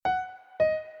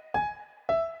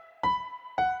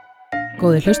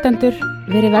Góðir hlustendur,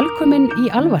 verið velkomin í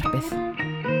Alvarpið.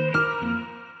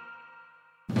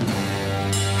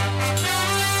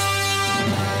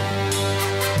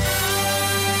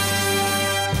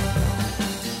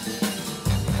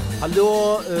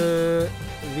 Hallo,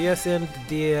 wir sind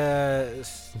die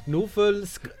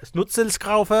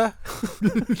Schnutzelskraufe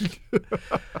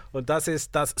und das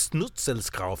ist das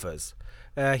Schnutzelskraufes.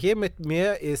 Hier mit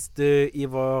mir ist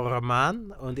Ivor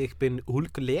Rahman und ich bin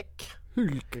Hulkleck.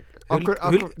 Hulkspiel.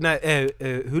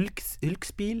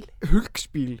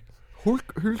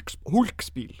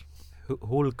 Hulkenspiel.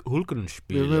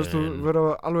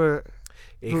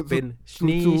 Ich bin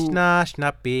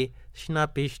Schnappi.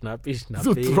 Schnappi.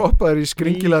 Þú droppaðir í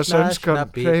skringilega sænskan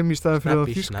hreim í staðin fyrir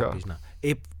að þýska.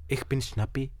 Ich bin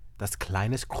Schnappi, das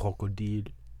kleines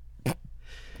Krokodil.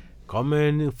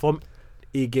 Kommen vom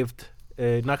Egypt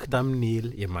nach dem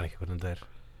Nil. Ég man ekki hvernig það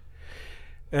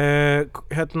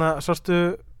Hérna,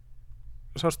 sástu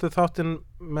þáttinn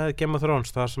með Game of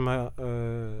Thrones, það sem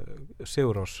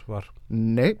Sigurrós var?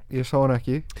 Nei, ég sá hann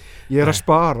ekki. Ég að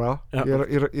spara.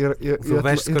 Þú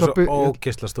veist hversu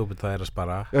ógeðslega stúpid það að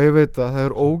spara. Já, ég veit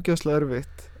það ógeðslega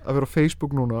erfitt að vera á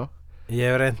Facebook núna. Ég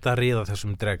hef reynt að ríða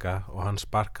þessum drega og hann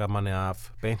sparkaði manni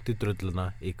af beint í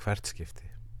drulluna í hvert skipti.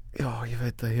 Já, ég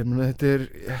veit það.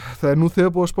 Það er nú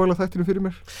þegar búið að spoila þættinu fyrir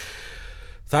mér.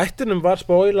 Þættinum var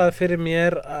spoilað fyrir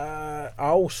mér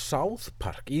á South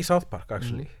Park, í South Park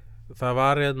actually. Það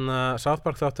var South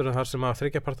Park þátturinn þar sem að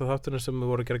þriggjaparta þátturinn sem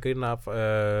við voru að gera grín af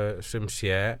sem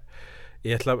sé.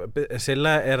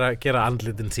 Silla að gera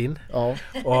andlitin sín og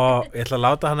ég ætla að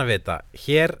láta hann að vita.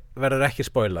 Hér verður ekki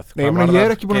spoilað. Nei, ég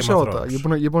er ekki búin að sjá þetta.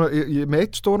 Ég með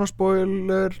eitt stóna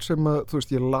spoiler sem að, þú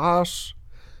veist, ég las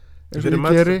eins og ég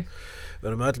geri. Við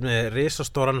erum öll með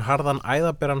risastóran, harðan,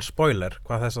 æðaberan spoiler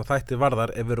hvað þess að þætti varðar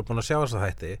ef við erum búin að sjá þess að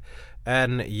þætti.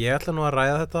 En ég ætla nú að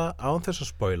ræða þetta án þess að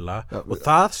spoila og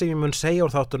það sem ég mun segja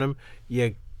úr þáttunum,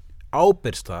 ég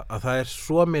ábyrst það að það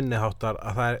svo minniháttar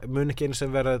að það mun ekki einu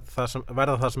sem verða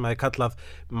það sem er kallað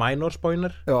minor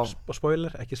spoiler,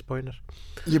 ekki spoiler.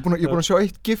 Ég er búin að sjá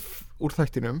eitt gif úr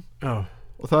þættinum. Já.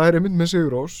 Og það einmitt með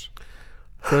Sigurrós.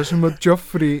 Það sem að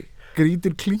Joffrey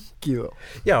grítir klinkið á.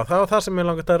 Já, það var það sem ég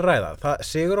langaði að ræða.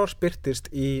 Sigurrós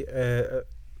birtist í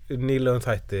nýlegum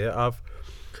þætti af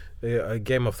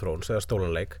Game of Thrones eða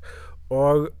stólanleik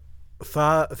og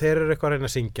þeir eru eitthvað að reyna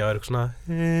að syngja og eru eitthvað svona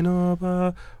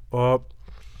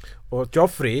og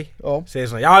Joffrey segir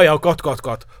svona já, gott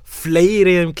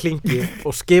fleiri klinki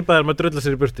og skipa þeim að drulla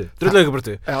sér í burtu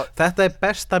þetta er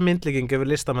besta myndlíking yfir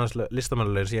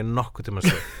listamannalögin sem ég nokkuð tíma að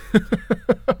segja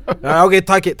já, ok,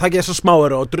 takk þess að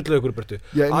smáður og drulla ykkur í burtu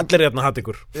allir hérna hatt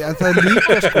ykkur en það er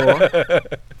líka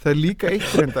það er líka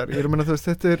eitt reyndar ég meina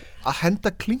þetta er að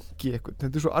henda klinki eitthvað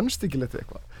þetta er svo anstyggilegt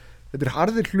eitthvað þetta er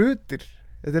harðir hlutir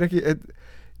þetta er ekki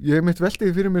ég hef mitt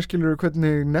veltið fyrir mér skilur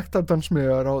hvernig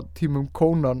nektardansmiðar á tímum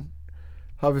Conan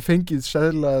hafi fengið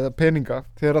seðla eða peninga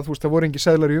þegar að þú veist það voru engi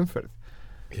seðlar í umferð.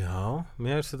 Já,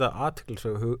 mér finnst þetta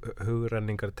athyglisverð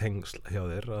hugrenningar tengsl hjá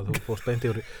þér að þú fórst beint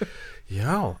yfir.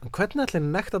 Já, en hvernig ætli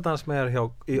nektardansmiðar á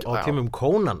tímum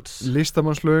Conans?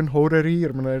 Listamannslaun, horrori,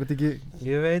 er þetta ekki?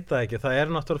 Ég veit það ekki,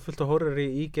 það náttúrulega fullt af horrori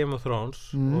í Game of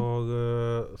Thrones og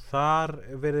þar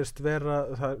virðist vera,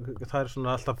 það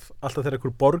svona alltaf þegar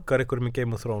einhver borgar einhverjum í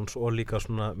Game of Thrones og líka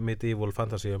svona medieval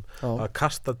fantasíum að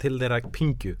kasta til þeirra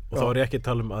pingju og þá er ég ekki að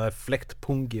tala að það flekt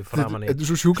pungi framan í. Þetta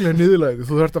svo sjúklega niðurlægið,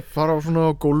 þú þarft að fara á svona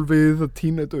gólfið að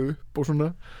tína þetta upp og svona.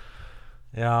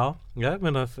 Já, ég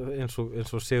meina eins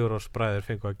og Sigurrós bræður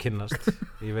fengu að kynnast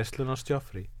í veisluna á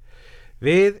Joffrey.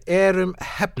 Við erum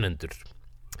hefnendur.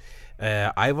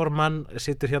 Ivor Mann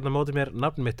situr hérna móti mér,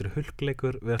 nafn mitt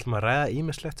Hulkleikur, við ætlum að ræða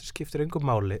ýmislegt sem skiptir engu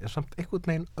máli en samt einhvern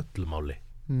veginn öllu máli.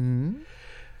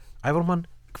 Ivor Mann,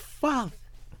 hvað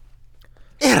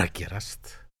er að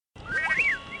gerast?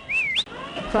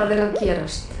 Hvað er að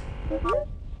gerast?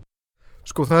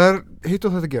 Sko það er hitt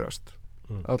og þetta gerast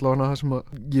allavega það sem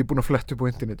ég er búin að fletta upp á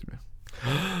internetinu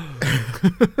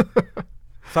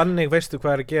Þannig veistu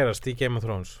hvað er að gerast í Game of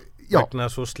Thrones? Vegna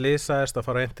að svo slisaðist að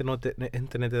fara á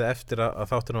internetið eftir að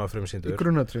þáttunum var frumsýndur í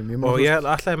grunnatriðum og ég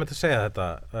ætlaði með að segja þetta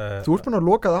Þú ert búin að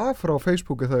loka það af frá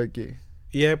Facebook eða ekki?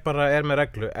 Ég bara er með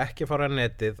reglu, ekki fara á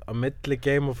netið á milli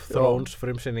Game of Thrones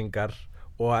frumsýningar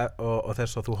og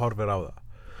þess að þú horfir á það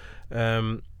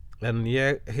en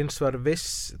ég hins vegar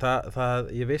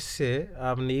ég vissi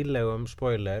af nýlegum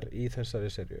spoiler í þessari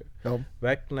serju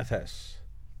vegna þess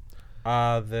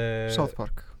að South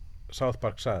Park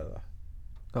sagði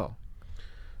það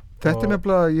Þetta er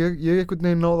nefnilega ég einhvern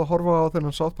veginn náði að horfa á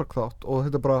þennan South Park þátt og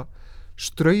þetta bara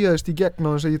straujaðist í gegn á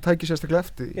þess að ég tæki sérstaklega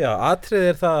eftir því. Já, atriðið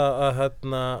er það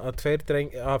að tveir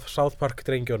af South Park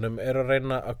drengjónum eru að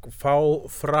reyna að fá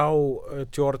frá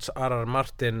George R.R.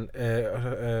 Martin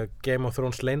Game of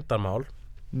Thrones leyndarmál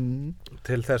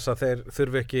til þess að þeir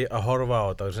þurfi ekki að horfa á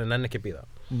þetta sem nenni ekki býða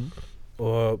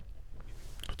og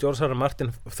George R.R.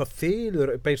 Martin það þýður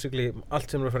basically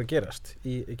allt sem er að fara að gerast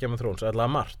í Game of Thrones,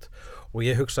 allavega margt og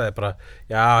ég hugsaði bara,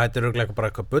 já, þetta er örugglega bara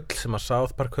eitthvað bull sem að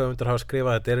South Park höfundur hafa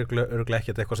skrifað, þetta er örugglega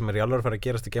ekki eitthvað sem er í alveg að fara að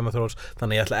gerast í Game of Thrones,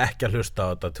 þannig ég ætla ekki að hlusta á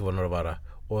þetta til vonar að vara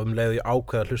og leið ég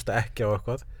ákveða að hlusta ekki á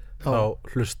eitthvað þá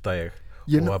hlusta ég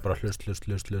og var bara hlust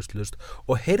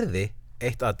og heyrði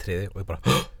eitt atriði og ég bara,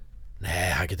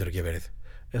 nei, það getur ekki verið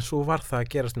en svo var það að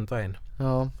gerast daginn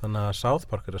þannig að South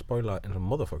Park er að spoila eins og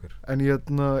motherfucker en ég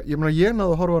náðu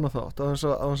að horfa hana þátt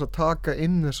að taka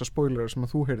inn þessa spoilera sem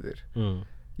að þú heyrðir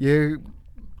ég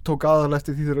tók aðal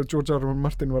eftir því þegar George R.R.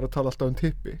 Martin var að tala alltaf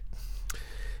tippi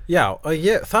Já,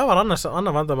 það var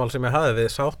annar vandamál sem ég hafði við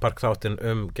South Park þáttinn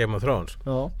Game of Thrones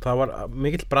það var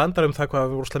mikill brandar það hvað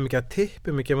við vorum slega mikið að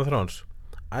tippum í Game of Thrones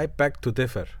I beg to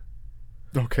differ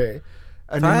okay.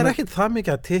 Það er ekkert það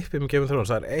mikið að tippum Game of Thrones,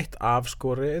 það er eitt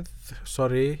afskorið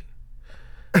sorry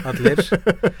allir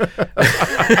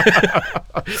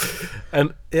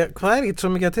en hvað er ekkert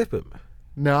svo mikið að tippum?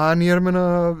 Nei, en ég er að meina,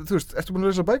 þú veist, ertu búin að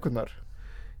lesa bækurnar?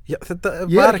 Já, þetta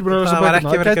ég er ekki búin að lesa bækurnar,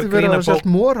 það gæti verið að selt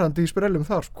morandi í sprellum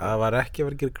þar sko. Það var ekki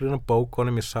verið að grína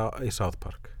bókunum í South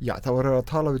Park Já, það var að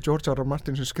tala við George R.R.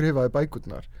 Martin sem skrifaði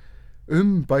bækurnar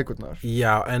bækurnar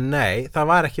Já, en nei, það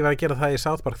var ekki verið að gera það í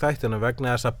South Park þættunum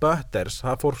vegna þess að Butters,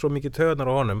 það fór svo mikið töðunar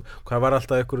á honum, hvað var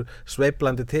alltaf einhver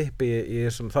sveiplandi tippi í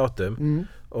þessum þáttum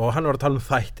og hann var að tala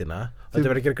þættina þetta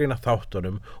verið ekki að grína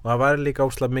þáttunum og það var líka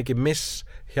óslega mikið miss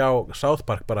hjá South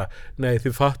Park bara, nei,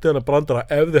 þið fattu hann að brandara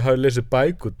ef þið hafið lesið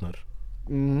bækurnar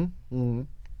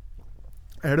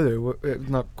Heyrðu,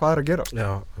 hvað er að gerast?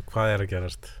 Já, hvað er að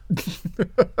gerast?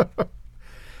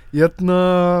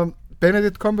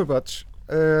 Benedict Cumberbatch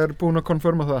er búin að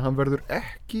konfirma það að hann verður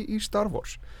ekki í Star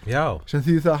Wars Já. sem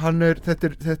því það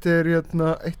þetta er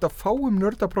eitt af fáum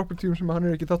nördapropertíum sem hann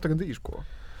er ekki þáttakandi í sko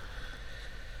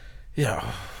Já,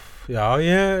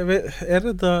 er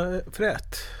þetta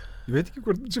frétt? Ég veit ekki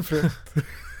hvort þetta sé frétt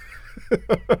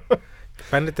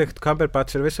Benedict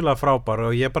Cumberbatch er vissulega frábær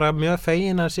og ég er bara mjög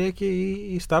fegin að sé ekki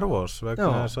í Star Wars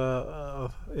vegna þess að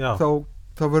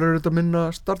þá verður þetta minna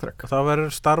Star Trek þá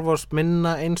verður Star Wars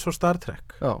minna eins og Star Trek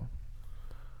Já,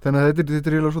 þannig að þetta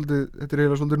er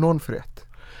eiginlega svolítið non-frétt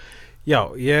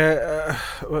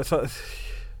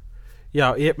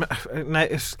hefur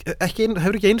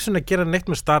ekki einu sinni að gera neitt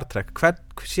með Star Trek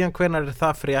síðan hvenær er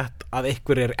það frétt að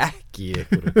ykkur er ekki í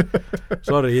ykkur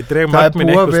sorry, ég dreg það er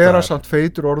búið að vera samt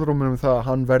feitur orðrómur það að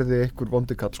hann verði ykkur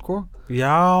vondikatt sko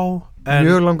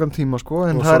mjög langan tíma sko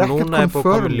en það er ekkert núna er búið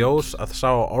komið ljós að sá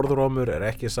orðrómur er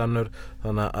ekki sannur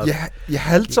þannig að ég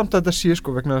held samt að þetta sé sko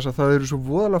vegna þess að það eru svo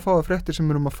voðalega fáa fréttir sem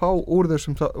við erum að fá úr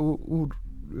þessum úr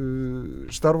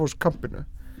Star Wars kampinu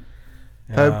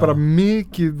það er bara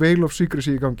mikið veil of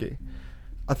secrecy í gangi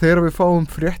að þegar við fáum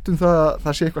fréttum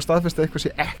það sé eitthvað staðfest að eitthvað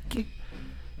sé ekki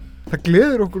það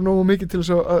gleður okkur nógu mikið til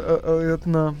þess að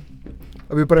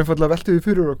við bara einfallega veltum því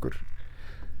fyrir okkur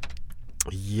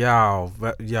ég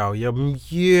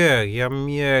er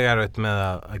mjög erfitt með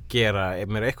að gera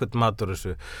mér eitthvað matur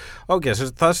þessu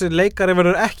það sem leikari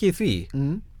verður ekki í því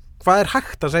hvað er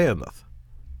hægt að segja það?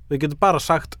 Við getum bara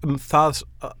sagt það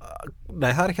nei,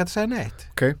 það er ekki hægt að segja neitt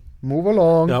ok, move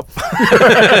along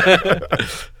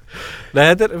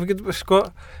Nei,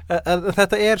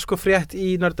 þetta er sko frétt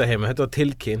í nördaheimi, þetta var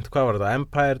tilkynnt hvað var þetta,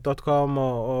 empire.com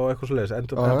og eitthvað svoleiðis,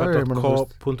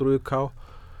 empire.co.uk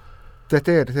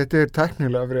Þetta er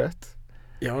teknilega frétt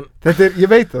ég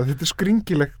veit það, þetta er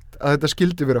skringilegt að þetta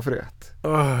skildi vera frétt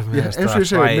mér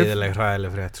finnst það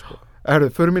hræðileg frétt sko.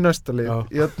 Förum í næsta lið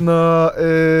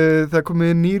það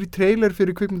komið nýr trailer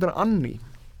fyrir kvikmyndina Annie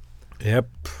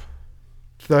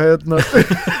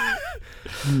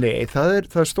Nei, það er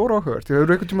stór áhugavert. Ég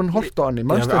hefur einhvern tímann horft á Annie.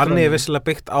 Annie er vissilega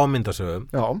byggt á myndasögum.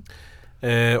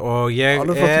 Og ég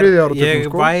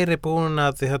væri búin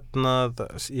að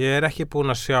ég er ekki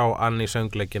búin að sjá Annie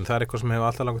söngleikinn. Það er eitthvað sem hefur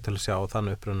alltaf langt til að sjá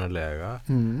þannig upprunalega.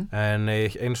 En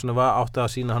einu svona átti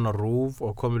að sýna hann á RÚV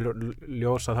og komið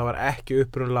ljós að það var ekki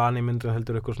upprunalega Annie myndir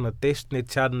heldur eitthvað svona Disney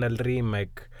Channel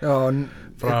remake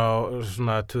frá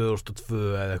svona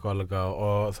 2002 eða eitthvað alveg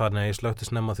og þannig að ég slökti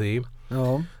snemma því.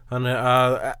 Þannig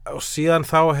að og síðan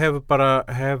þá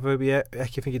hefur ég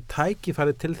ekki fengið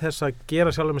tækifæri til þess að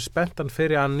gera sjálfur mig spenntan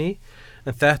fyrir Annie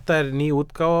en þetta er ný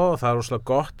útgáfa og það er rosalega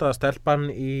gott að stelpan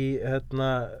í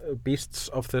Beasts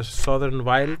of the Southern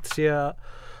Wild sé að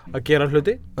gera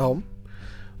hluti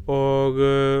og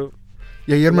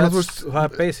Já, ég meina, þú veist, það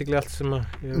er basically allt sem að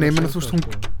Nei, ég meina, þú veist, hún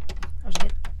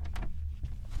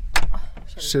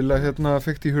Silla hérna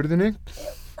fekkt í hurðinni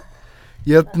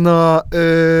hérna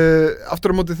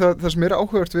aftur á móti það sem er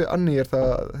áhugavert við Annie er það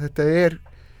að þetta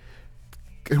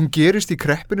hún gerist í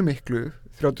kreppinu miklu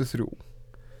 33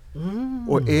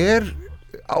 og er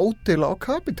ádeila á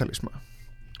kapitalisma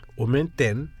og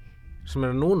myndin sem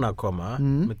er núna að koma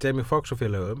með Jamie Foxx og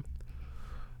félögum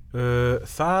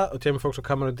það og Jamie Foxx og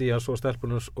Cameron Diaz og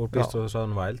stelpunum og Beast of the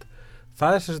Southern Wild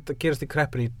það er sem þetta gerast í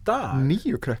kreppinu í dag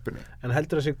nýju kreppinu en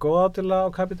heldur það sé góð ádeila á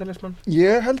kapitalisman?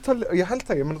 Ég held það,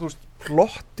 ég meina þú veist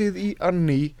plottið í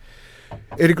Annie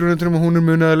er í grunnum að hún er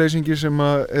munaðarleysingi sem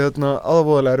að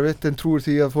aðvoðalega erfitt en trúir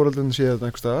því að foreldrarnir sé þetta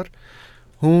einhvers staðar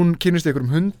hún kynnist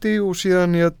einhverjum hundi og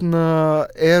síðan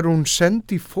er hún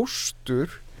send í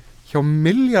fóstur hjá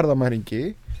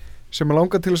miljardamæringi sem er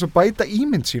langað til þess að bæta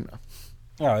ímynd sína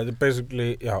Já, þetta er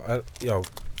basically já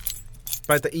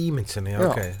bæta ímynd sinni,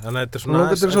 ok þannig að þetta er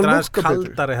svona aðeins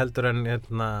kaldari heldur en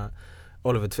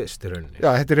Oliver Twist í rauninni Já,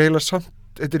 þetta er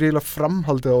eiginlega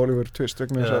framhaldið á Oliver Twist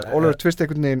vegna þess að Oliver Twist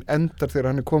einhvern veginn endar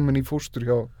þegar hann er komin í fóstur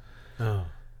hjá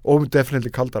og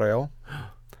definitely kaldara, já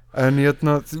en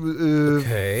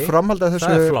framhaldið þessu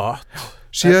það er flott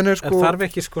síðan er sko en þarf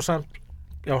ekki sko samt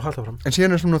já, halda fram en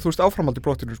síðan er svona, þú veist, áframhaldið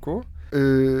plottinu sko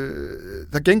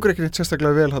það gengur ekki neitt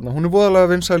sérstaklega vel hérna hún er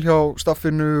voðalega vinsæl hjá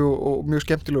staffinu og mjög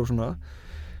skemmtileg og svona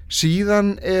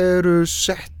síðan eru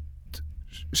sett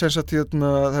sem sagt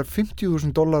það er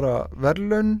 $50,000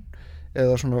 verðlaun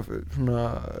eða svona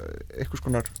eitthvað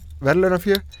skonar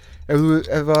verðlaunafé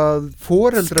ef að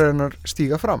foreldrar hennar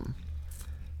stíga fram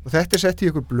og þetta er sett í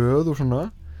eitthvað blöð og svona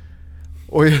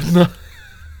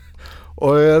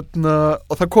og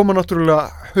það koma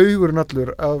náttúrulega haugurinn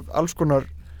allur af alls konar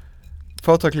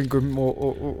fátaklingum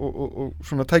og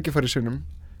svona tækifæri sinnum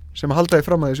sem halda í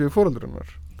fram að þessu foreldrunar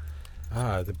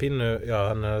þetta er pínu, já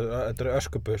þannig að þetta er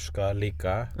öskubuska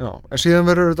líka já, en síðan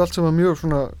verður þetta allt saman mjög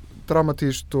svona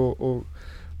dramatíst og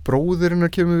bróðirinn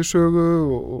að kemur við sögu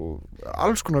og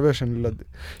alls konar vesennilega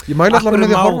ég mæli allar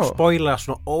með því að horfa má spoila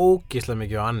svona ógíslega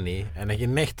mikið á Annie en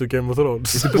ekki neitt úr Game of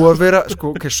Thrones þetta er búið að vera,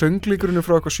 sko, ok, sönglíkurinn er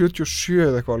frá eitthvað 77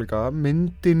 eða eitthvað líka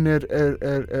myndin er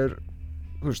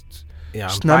þú veist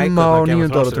snemma á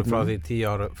 9. áratugum frá því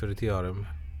 10 árum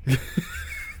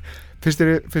Finnst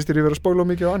þér ég vera að spóla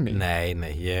mikið á Annie?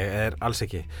 Nei, ég er alls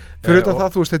ekki Fyrir þetta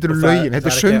það, þú veist, þetta eru lögin, þetta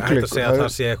er söngleikur Það er ekki hægt að segja að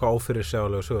það sé eitthvað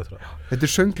ófyrirsjáanlegu sögutráð Þetta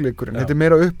er söngleikurinn, þetta er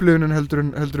meira upplifunin heldur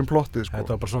en plottið sko.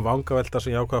 Þetta var bara svona vangavelta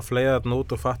sem ég ákvað að fleiða þarna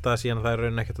út og fatta það síðan að það er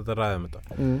raunin ekkert að ræða þetta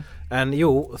En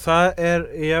jú, það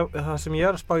sem ég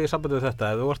er að spá í sambandi við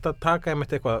þetta ef þú vart að taka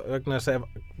einmitt eitthvað vegna þess að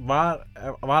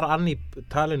var Annie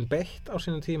talin beitt á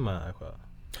sínum tíma eða eitthvað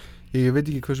Ég veit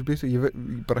ekki hversu býtt, ég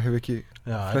bara hef ekki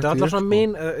þetta er alltaf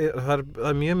svona það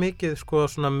er mjög mikið sko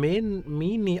svona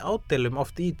mín í ádelum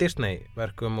oft í Disney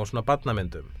verkum og svona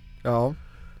barnamyndum Já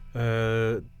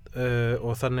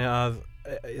og þannig að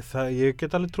ég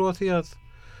get alveg trúið því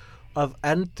að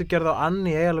endurgerð á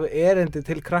Annie eiginlega erindi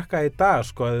til krakka í dag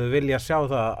sko að þau vilja sjá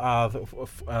það að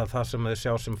það sem þau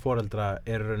sjá sem foreldra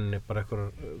er rauninni bara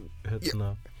eitthvað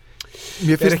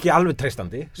er ekki alveg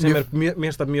treystandi sem er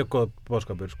mjög góð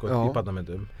boðskapur sko, í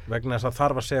barnamyndum vegna þess að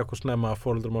þarf að segja okkur snemma að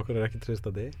foreldrum okkar er ekki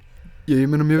treystandi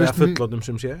eða fullorðnum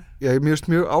sem sé mér finnst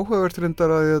mjög áhugavert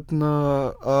reyndar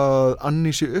að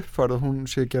Annie sé uppfærð að hún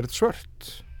sé gerð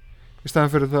svört í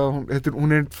staðan fyrir það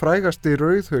hún er frægasti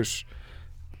rauðhaus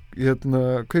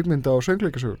kvikmynda og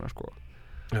söngleikasöguna sko.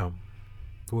 Já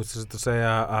Þú veist að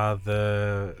segja að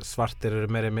svartir eru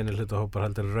meiri minnihlutahópar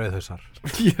heldur en rauðhausar.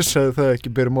 Ég sagði það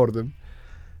ekki berum orðum.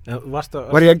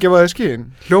 Var ég að gefa þið skyn?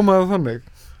 Hljómaði það þannig?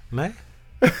 Nei.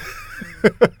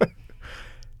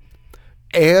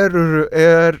 Er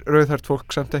rauðhært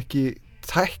fólk samt ekki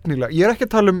tæknilega? Ég er ekki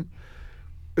að tala um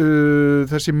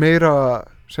þessi meira,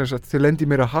 sem sagt, þið lendi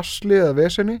meira hasli eða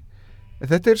veseni. En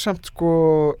þetta er samt sko,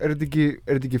 er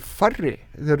þetta ekki færri?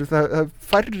 Það er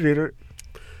færri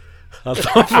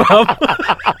Alltaf fram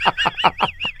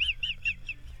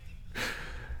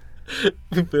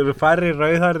Það eru færri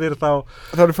rauðhærðir þá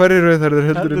Það eru færri rauðhærðir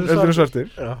heldur en svartir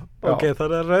Já, ok,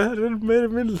 þannig að rauðhærðir eru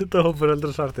meiri minnihlutahópur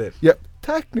heldur en svartir Já,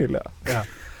 teknilega Já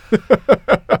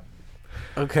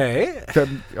Ok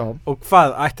já. Og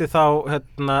hvað, ætti þá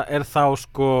er þá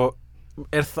sko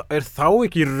er þá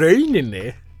ekki rauninni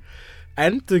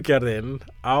endurgerðin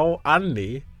á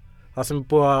Annie það sem er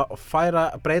búið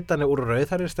að breyta henni úr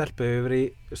rauðhærðri stelpu yfir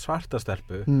í svarta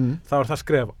stelpu þá er það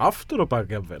skref aftur og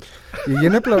bak jafnvel. Ég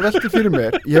nefnilega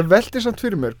velti samt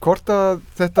fyrir mér hvort að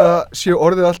þetta sé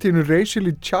orðið allt í einu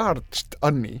racially charged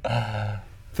Annie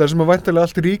þar sem að væntanlega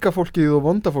allt ríka fólkið og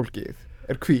vonda fólkið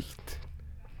er hvítt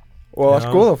og allt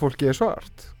Já. góða fólki er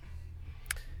svart.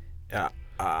 Já,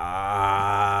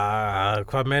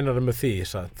 hvað meinar með því,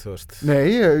 satt, þú veist? Nei,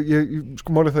 ég sko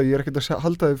málið það, ég er ekkert að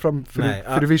halda þið fram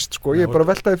fyrir víst, sko, ég er bara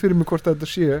að velta þið fyrir mig hvort þetta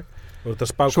sé. Þú ert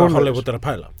að spá hvað Svoleiðis. Hollywood er að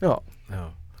pæla. Já.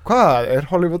 Hvað er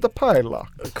Hollywood að pæla?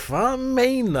 Hvað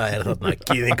meina er þarna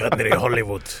gýðingarnir í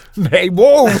Hollywood? Nei,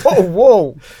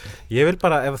 wow. Ég vil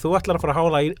bara, ef þú ætlar að fara að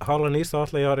hála nýst, þá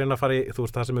ætla ég að reyna að fara í, þú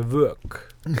veist, það sem er vök.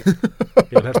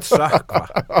 Ég vil helst sökkva.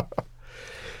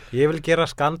 Ég vil gera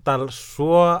skandal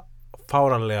svo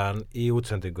fáranlegan í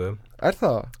útsendingu Er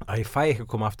það? að ég fæ ekki að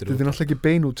koma aftur Þetta er náttúrulega ekki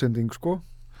bein útsending, sko.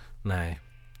 Nei,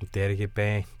 þetta er ekki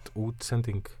beint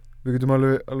útsending. Við getum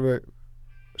alveg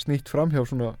snýtt framhjá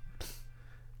svona.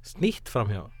 Snýtt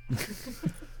framhjá.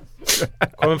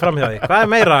 Komum framhjá því. Hvað er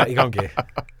meira í gangi?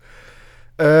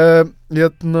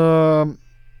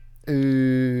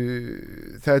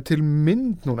 Það er til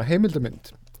mynd núna,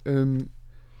 heimildamynd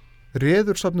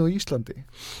Reðursafnið á Íslandi.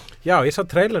 Já, ég sá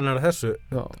trailerinn af þessu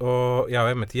Já. og já,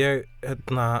 einmitt, ég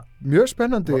Mjög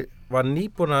spennandi. var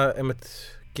nýbúin að einmitt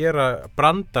gera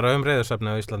brandara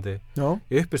Reðursafnið á Íslandi Já.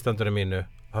 í uppistandunum mínu.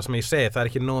 Það sem ég segi, það er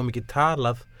ekki nógu mikið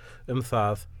talað það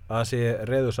að það sé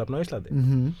Reðursafn á Íslandi.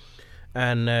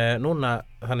 En núna,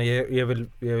 þannig ég vil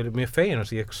mjög fegin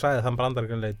þess að ég sagði þann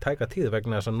brandarganlega tæka tíð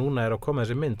vegna þess að núna er að koma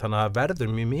þessi mynd, þannig að það verður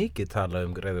mjög mikið talað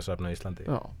Reðursafn á Íslandi.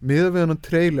 Já, miðað við hann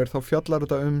trailer þá fjallar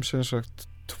þetta sem sagt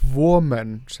 2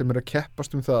 menn sem eru að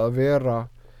keppast það að vera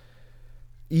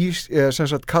sem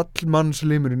sagt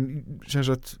kallmannslimurinn, sem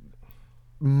sagt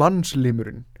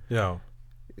mannslimurinn. Já.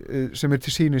 Sem er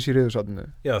til sýnis í Reðursafninu.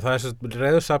 Já, það er svo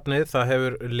Reðursafnið, það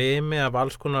hefur limi af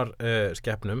alls konar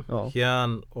skepnum,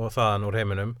 hérðan og þaðan úr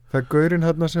heiminum. Það er gaurinn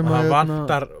hérna sem og það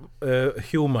vantar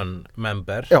human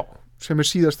member. Já, sem er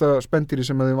síðasta spendýri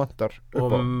sem þið vantar upp á.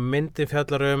 Og myndin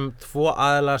fjallar 2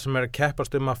 aðila sem er að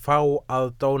keppast að fá að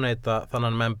donata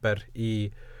þannan member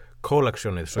í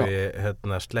collectionið, svo ég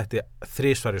sletti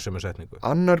 3 svar í sömu setningu.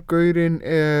 Annar gaurinn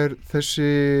er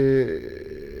þessi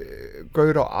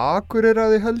gaur á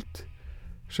Akureyraði held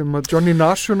sem að Johnny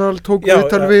National tók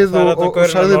viðtal við og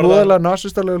sagði voðalega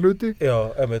nasistalega hluti. Já,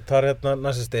 það er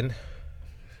nasistinn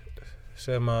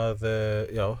sem að,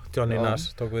 Johnny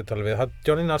Nas tók viðtal við.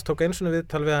 Johnny Nas tók einu svona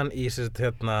viðtal við hann í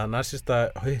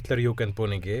nasista Hitlerjugend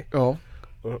búningi. Já.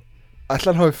 Ætli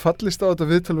hann hafi fallist á þetta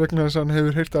viðtal vegna þess að hann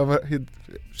hefur heyrt að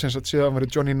sem sagt séð að hann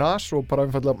væri Johnny Nas og bara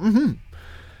einfallega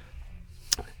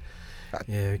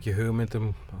Ég hef ekki hugmynd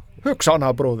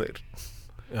hugsaðna bróðir.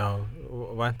 Já,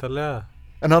 væntanlega.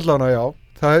 En allavega já,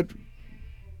 það er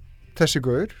þessi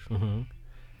gaur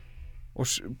og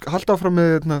halda áfram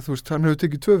með þú veist, hann hefur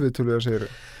tekið 2 viðtöl við að segja.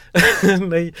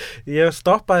 Nei, ég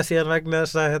stoppaði síðan vegna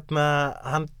þess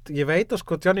að ég veit að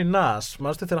sko Johnny Nas,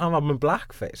 manstu þegar hann var með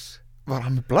blackface. Var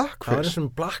hann með blackface? Það var eins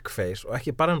og blackface og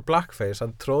ekki bara blackface,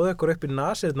 hann tróði ykkur upp í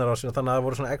nasirnar á sína þannig að það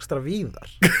voru svona ekstra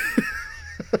víðar.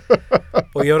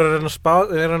 Og ég var að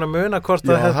reyna að muna hvort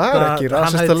að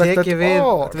hann hefði tekið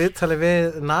viðtali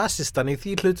við nasistan í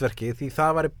því hlutverki því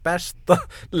það var besta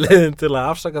leiðin til að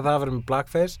afsaka það að vera með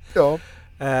blackface. Já.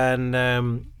 En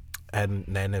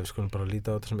nei, við skulum bara líta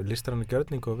á þetta sem listræna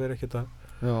gjörning og vera ekkert að.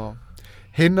 Já.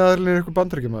 Hinn aðeins er ykkur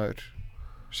bandaríkjamaður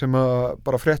sem að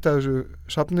bara frétta þessu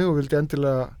safni og vildi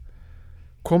endilega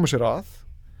koma sér að.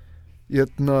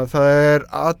 Það er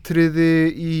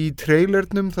atriði í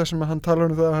trailernum þar sem hann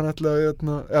talar það að hann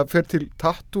ætla fer til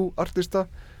tattoo artista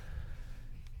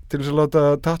til þess að láta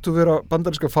tattoo vera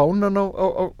bandaríska fánan á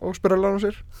sprellan á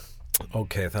sér.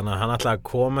 Ok, þannig að hann ætla að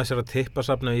koma sér á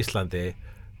tippasafni á Íslandi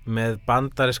með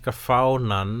bandaríska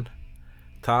fánan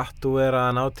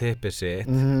tattúeraðan á tippið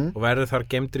sitt og verður þar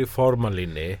geymdur í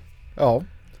formalíni. Já.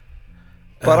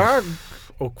 Bara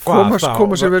koma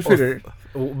sér vel fyrir.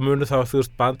 Og munu þá þú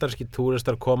veist bandaríski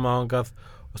túristar koma ángað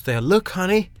og segja look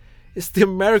honey, it's the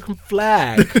American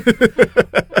flag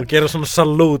og gera svona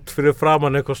salút fyrir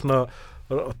framan eitthvað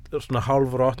svona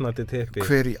hálfrotnandi tippi.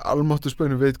 Hver í almáttu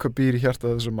spönu veit hvað býr í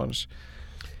hjarta þessum manns.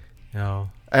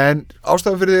 Já. En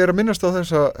ástæðan fyrir því að minnast á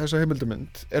þessa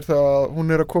heimildamynd er það að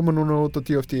hún er að koma núna út á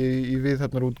DFT í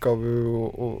viðhafnar útgáfu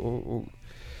og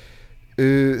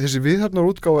þessi viðhafnar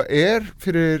útgáfa er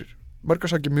fyrir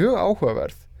margarsakir mjög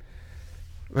áhugaverð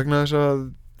vegna þess að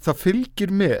það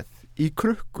fylgir með í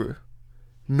krukku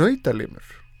nautalimur.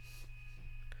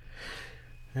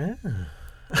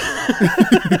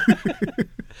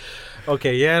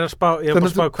 Ok, ég er að spá þú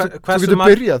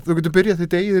getur byrjað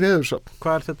þitt eigið Reðursafn.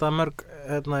 Hvað er þetta mörg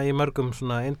í mörgum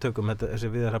svona eintökum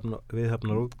þessi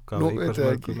viðhafnar útgáfa í hversu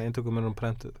mörgum eintökum er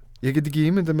prentuð? Ég get ekki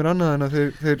ímyndað mér annað en að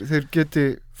þeir geti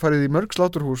farið í mörg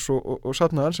sláturhús og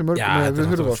safnað alls í mörgum. Já, þetta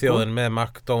er þjóðin með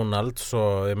McDonald's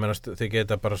og ég meina þau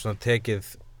geta bara svona tekið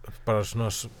bara svona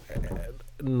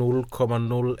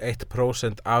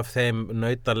 0,01% af þeim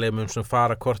nautalimum sem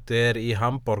fara kortið í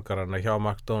hambúrgarana hjá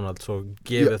McDonald's og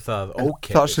gefið það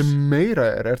ókeypis. Það sem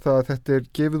meira er það að þetta er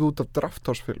gefið út af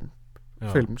Drafthouse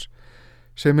films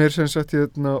sem er sem sagt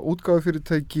útgáfu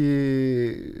fyrirtæki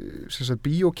sem sagt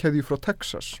bíókeðju frá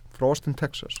Texas, frá Austin,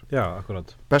 Texas. Já, akkurat.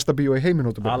 Besta bíó í heimi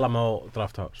notabene. Alamo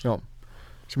Drafthouse. Já,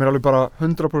 sem er alveg bara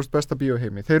 100% besta bíó í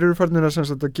heimi. Þeir eru farnir að sem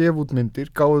sagt að gefa út myndir,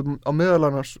 gáðu á meðal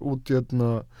annars út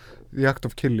The Act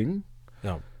of Killing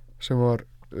sem var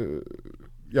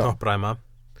toppræma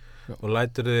og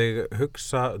lætur þig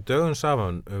hugsa dögun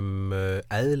saman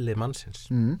eðli mannsins.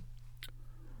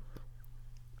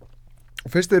 Og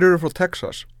fyrst þeir eru frá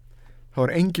Texas þá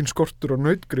er engin skortur á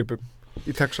nautgripum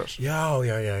í Texas. Já,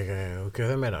 ok,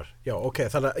 það meinar. Já, ok,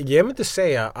 þannig að ég myndi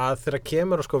segja að þegar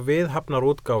kemur sko viðhafnar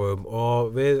útgáfum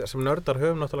og við sem nördar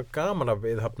höfum náttúrulega gaman af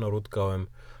viðhafnar útgáfum,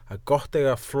 það er gott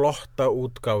eiga flotta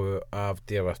útgáfu af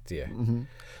DFD.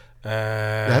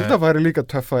 Ég held að væri líka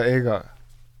töff að eiga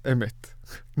einmitt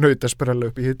nautasprella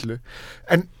upp í hillu.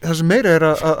 En það sem meira er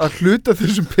að hluta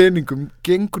þessum peningum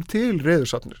gengur til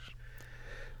reiðursafnir.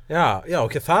 Já,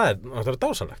 ok, það er náttúrulega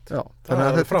dásanlegt. Já, þannig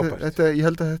að þetta, ég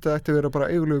held að þetta ætti að vera bara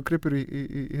eigulegu gripur í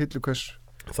hillu hvers.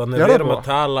 Þannig við erum að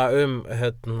tala við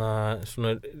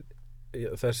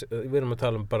erum að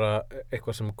tala bara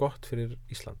eitthvað sem er gott fyrir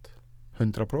Ísland.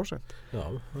 100%. Já,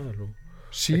 það er nú.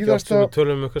 Síðasta, við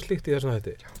tölum eitthvað slíkt í þessum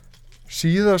þætti.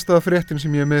 Síðasta fréttin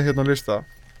sem ég er með hérna á lista,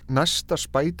 næsta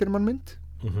Spider-Man mynd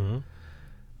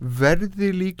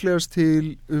verði líklegast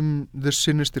til The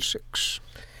Sinister Six.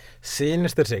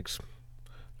 Sinister Six.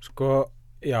 Sko,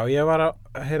 já, ég var að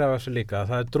heyra af þessu líka.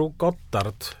 Það er Drew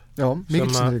Goddard. Já, mikill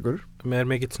snillingur. Með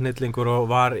mikill snillingur og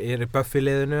er í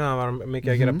Buffy-liðinu. Hann var mikið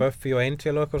að gera Buffy og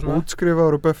Angel og eitthvað svona.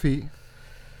 Útskrifaður á Buffy.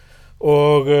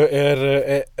 Og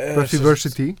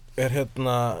Buffyversity. Er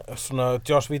svona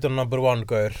Joss Whedon #1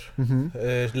 gaur.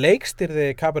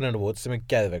 Leikstýrði Cabin in the Woods sem er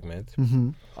geðveikmynd.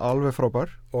 Alveg frábær.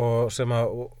 Og sem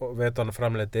að Whedon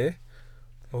framleiddi.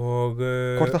 Og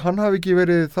hvort að hann hafi ekki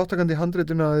verið þáttakandi í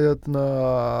handritinu að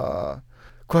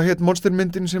hvað hétt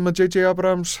monstermyndin sem að J.J.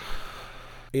 Abrams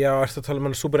ertu að tala um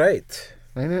hann Super 8?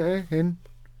 Nei, hinn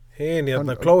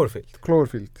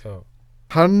Cloverfield. Já.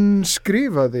 Hann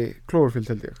skrifaði Cloverfield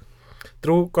held ég.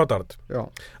 Drew Goddard. Já.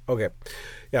 Ok.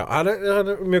 Já, hann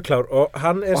er mjög klár og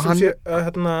hann er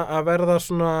að verða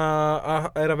svona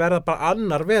að verða bara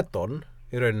annar Whedon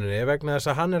í rauninni vegna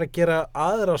þess að hann er að gera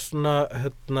aðra svona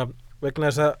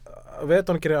vegna þess að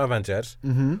Whedon gerir Avengers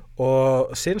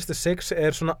og Sinister Six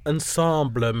er svona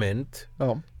ensemble mynd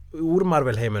úr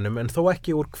Marvel heiminum en þó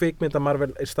ekki úr kvikmynda Marvel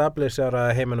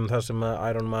establisera heiminum þar sem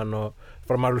Iron Man og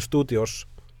frá Marvel Studios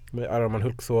með Iron Man,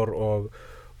 Hulk, Thor og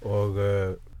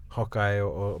Hawkeye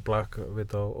og Black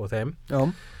Widow og þeim. Já.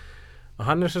 Og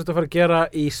hann er sérst að fara að gera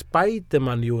í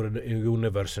Spider-Man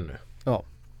universinu. Já.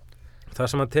 Það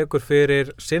sem hann tekur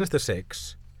fyrir Sinister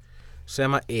Six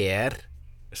sem að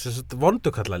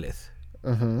vondukallalið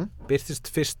birtist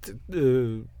fyrst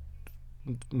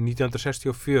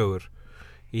 1964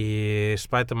 í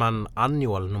Spider-Man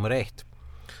Annual nr. 1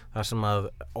 þar sem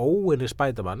að óvinni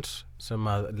Spider-Mans sem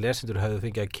að lesendur höfðu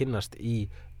fengið að kynnast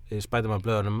í Spider-Man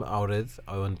blöðunum árið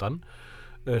á undan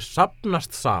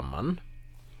safnast saman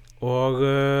og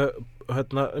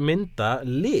mynda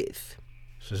lið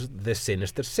The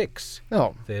Sinister Six.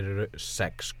 Já. Þeir eru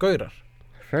 6 gaurar.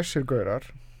 Hressir gaurar.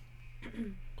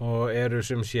 Og eru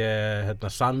sem sé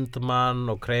Sandman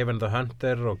og Kraven the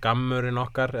Hunter og Gammurinn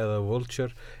okkar eða Vulture,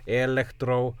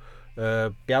 Electro,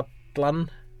 Bjallan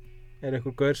er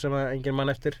einhver gaur sem engin mann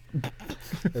eftir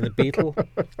The Beetle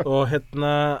og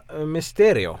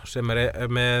Mysterio sem er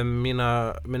með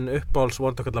minn uppáhalds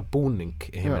vondakalla búning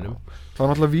í heiminum. Það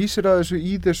náttúrulega vísir að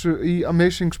þessu í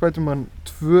Amazing Spider-Man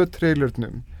 2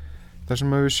 trailernum þar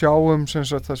sem við sjáum sem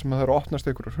sagt það sem það eru opnast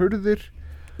einhverjar hurðir.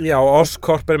 Já,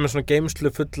 Oscorp er með svona geymslu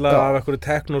fulla af einhverju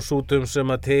teknosútum sem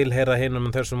að tilheyra hinum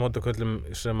en þessum vondaköllum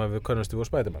sem að við könnumst við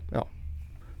Spider-Man. Já.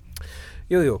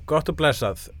 Jú, gott og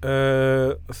blessað.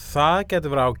 Það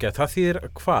getur verið ágætt. Það þýðir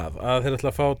hvað? Að þeir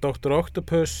ætla að fá Dr.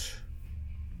 Octopus?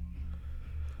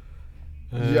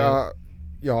 Já.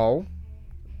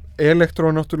 Electro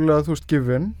náttúrulega, þú veist,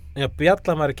 given. Já,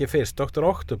 Bjallan var ekki fyrst. Dr.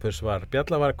 Octopus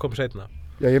Bjallan var að koma seinna.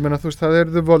 Já, ég meina, þú veist, það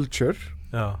er The Vulture.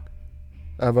 Já.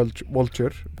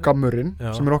 Vulture, Gammurinn,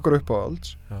 sem er okkar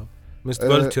uppáhalds. Já. Minnst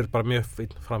Vulture bara mjög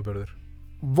framburður.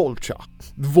 Vulture.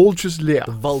 The Vulture's Lair.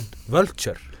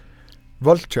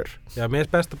 Vulture. Já, mér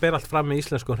er best að bera allt fram með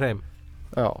íslenskum hreim.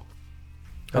 Já.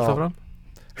 Það fram?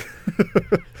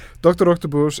 Dr.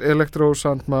 Octopus, Electro,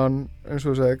 Sandman, eins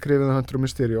og þú segir, Kraven the Hunter og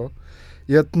Mysterio.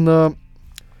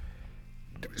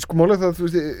 Sko málega það, þú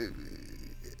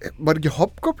veist, var ekki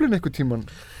Hobgoblin einhver tíman?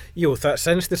 Jú,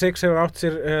 Sinister Six hefur átt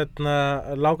sér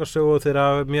lágasögu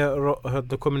þegar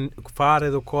mjög komin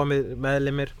farið og komið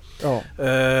meðlimir.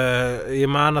 Ég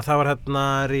man að það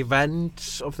var Revenge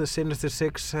of the Sinister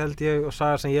Six held ég og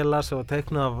saga sem ég las og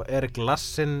teiknuð af Erik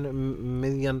Larsen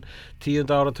miðjan 10.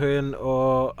 áratuginn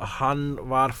og hann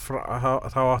var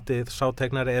þá átti sá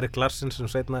teiknari Erik Larsen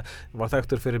sem seinna var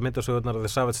þekktur fyrir myndasögurnar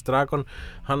The Savage Dragon,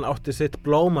 hann átti sitt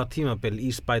blóma tímabil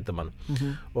í Spider-Man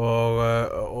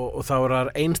og það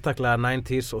var einstaklega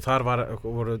 90s og þar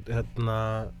voru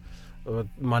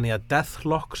manni að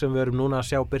Deathlock sem við erum núna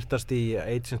að sjá birtast í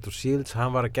Agents of S.H.I.E.L.D.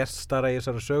 hann var að geststara í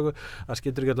þessari sögu það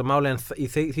skiptir ekki alltaf máli en í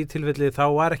því tilfelli þá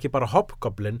var ekki bara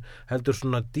Hobgoblin heldur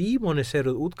svona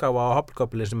demoniseruð útgáfa á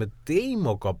Hobgoblin sem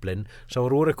Demogoblin sem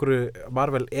var úr einhverju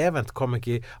Marvel event kom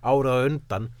ekki árið á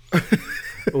undan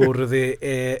úr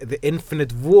The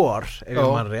Infinite War ef ég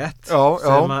man rétt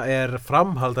sem er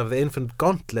framhald af The Infinite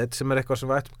Gauntlet sem eitthvað sem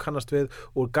við ættum kannast við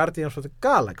úr Guardians of the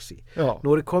Galaxy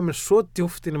nú er ég komin svo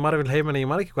djúpt inn í Marvel heiminni, ég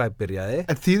man ekki hvað ég byrjaði.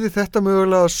 En þýðir þetta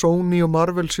mögulega að Sony og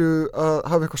Marvel séu að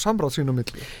hafa eitthvað samráð sín á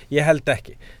milli? Ég held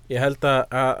ekki. Ég held að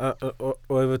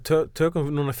og ef við tökum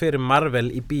núna fyrir Marvel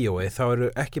í bíói, þá eru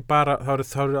ekki bara, þá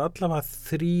eru allavega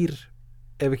 3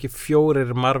 ef ekki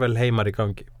 4 Marvel heimar í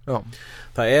gangi. Já.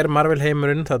 Það er Marvel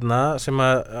heimurinn þarna sem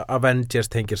að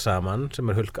Avengers tengir saman, sem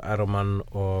er Hulk, Iron Man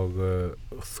og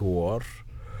Thor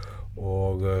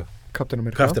og Captain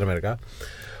America.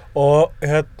 Og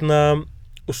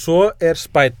og svo er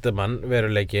Spider-Man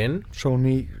veruleikinn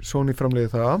Sony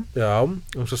framleiði það já,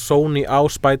 og svo Sony á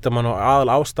Spider-Man og aðal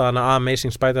ástæðana að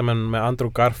Amazing Spider-Man með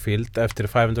Andrew Garfield eftir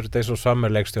 500 Days of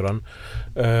Summer leikstjóran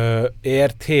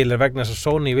er vegna þess að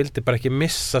Sony vildi bara ekki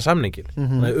missa samningin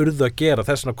þannig urðu að gera,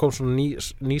 þess vegna kom svona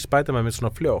ný Spider-Man mynd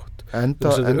svona fljótt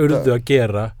urðu að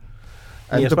gera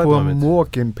enda búið að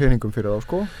mókin peningum fyrir þá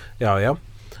sko já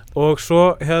og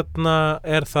svo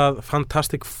er það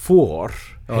Fantastic Four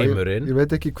heimurinn ég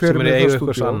veit ekki hver sem er í eigu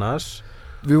ykkur annars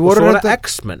og svo er það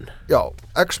X-Men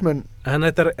X-Men en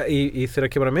þetta er í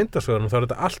þegar kemur að myndasögunum þá er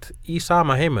þetta allt í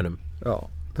sama heiminum já,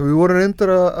 það við vorum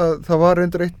reyndar að það var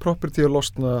reyndar eitt property að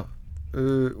losna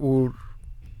úr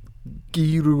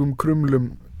gýrugum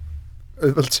krumlum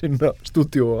auðveld sinna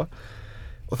stúdíóa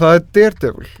og það er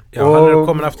Daredevil já, hann er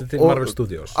komin aftur til Marvel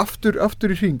Studios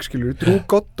aftur í hring, skilur Drew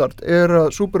Goddard er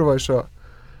að supervæsa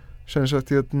sem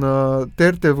sagt,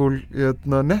 Daredevil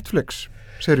Netflix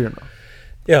seríuna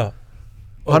já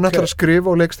og hann ætlar að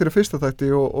skrifa og leikstýra fyrsta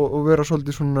þætti og vera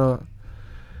svolítið svona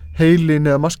heilin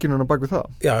eða maskinuna bak við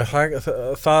það já,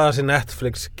 það sem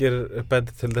Netflix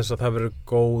bendir til þess að það verður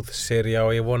góð sería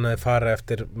og ég vonaði fara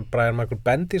eftir Brian Michael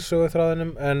Bendis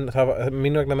söguþráðinum en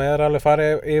mín vegna með alveg fara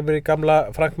yfir í gamla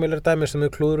Frank Miller dæmi sem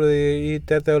við klúðruði í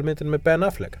Daredevil myndinu með Ben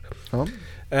Affleck já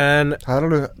en það er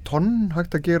alveg tonn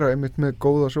hægt að gera einmitt með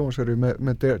góða sjónvarseri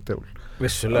með Daredevil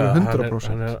vissulega,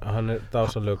 100% hann er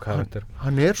dásamlegur karakter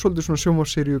hann er svolítið svona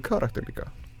sjónvarseríu karakter líka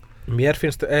mér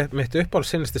finnst, mitt uppáhald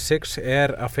Sinister Six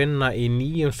er að finna í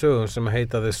nýjum sögum sem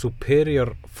heita The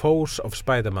Superior Foes of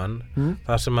Spider-Man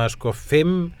þar sem að sko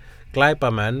 5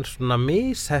 glæpamenn svona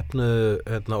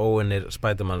misheppnuðu óvinir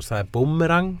Spider-Mans, það er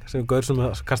Boomerang sem er gaur sem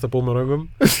kasta boomerangum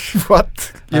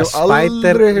what? Það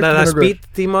er Speed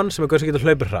Demon sem er gaur sem getur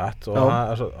hlaupið hratt og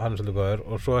hann er svolítið gaur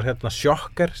og svo er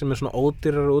Shocker sem er svona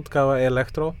ódýrar útgáfa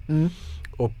Electro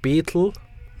og Beetle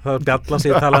það er bjallan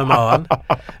sem ég talaði áðan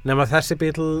nema þessi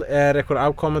Beetle er einhver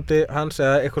afkomandi hans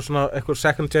eða einhver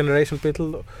second generation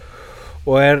Beetle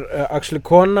og er actually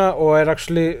kona og er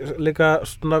actually líka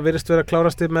svona virðist vera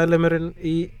klárasti meðlimurinn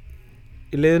í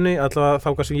liðinu allavega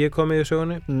þáka sem ég kom í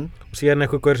sögunni og síðan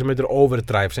einhver gaur sem heitir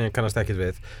Overdrive sem ég kannast ekkert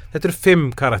við þetta eru 5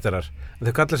 karakterar en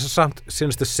þau kallar þess að samt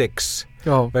Sinister Six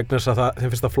vegna þess að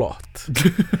þeim finnst það flott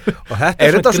og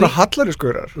er þetta svona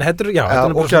hallarískaurar? Þetta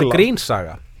er bara svona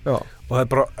grínsaga og það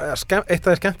er bara eitt af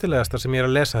það skemmtilegasta sem ég er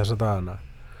að lesa þessa dagana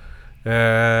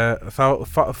þá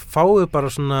fáðu bara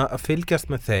svona að fylgjast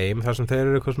með þeim þar sem þeir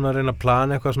eru eitthvað svona að reyna að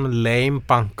plana eitthvað svona lame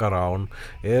bankarán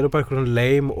eru bara eitthvað svona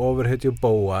lame overhitju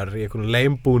bóar í eitthvað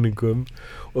lame búningum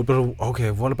og bara ok,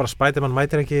 vona bara Spider-Man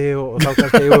mætir ekki og þá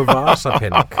kannski yfir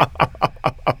vasapenning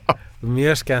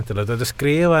mjög skemmtilegt þetta er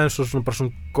skrifað eins og svona bara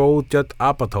svona góð Judd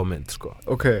Apatow mynd sko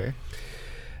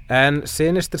en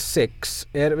Sinister Six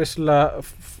er vissilega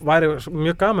væri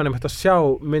mjög gaman að sjá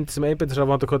mynd sem einbeitir sér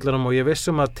á vonduköllunum og ég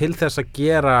vissum að til þess að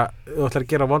þú ætlar að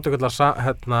gera vonduköllar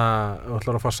þú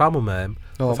ætlar að fá samúð með þeim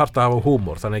þá þarf það að hafa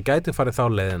húmor þannig að ég gæti farið þá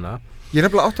leiðina Ég er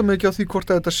nefnilega átta mig ekki á því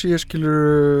hvort að þetta sé skilur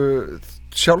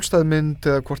sjálfstæð mynd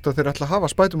eða hvort að þeir ætla að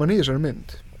hafa Spider-Man í þessari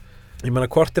mynd Ég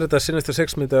meina hvort er þetta Sinister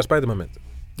Six mynd eða Spider-Man mynd?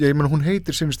 Ég meina hún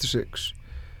heitir Sinister Six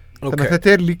þannig að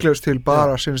þetta líklegast til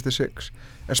bara Sinister Six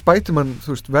en Spider-Man,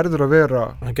 þú veist, verður að vera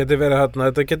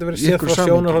þetta getur verið séð frá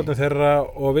sjónarhorni þeirra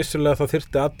og vissulega þá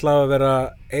þyrfti allavega að vera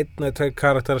 1 eða 2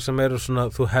 karakterar sem eru svona,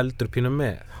 þú heldur pínu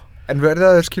með en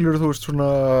verða þeir skilur, þú veist, svona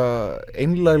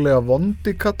einlæglega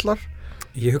vondi kallar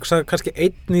ég hugsa kannski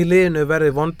einn í liðinu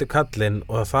verði vondi kallinn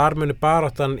og þar muni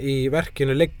baráttan í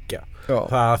verkinu liggja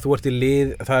það að þú ert í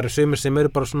lið, það eru sumir sem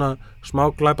eru bara svona smá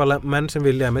glæpa menn sem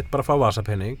vilja mitt bara fá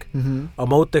vasapenning á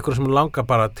móti ykkur sem langar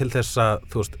bara til þess að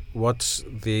þú veist, what's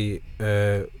the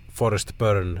forest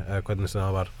burn eða hvernig sem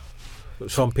það var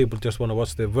some people just wanna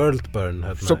watch the world burn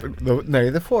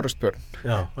the forest burn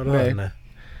nei.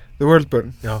 The world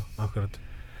burn akkurat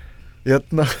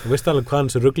þú veist alveg hvaðan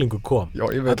þessi ruglingu kom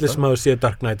allir sem hafa séð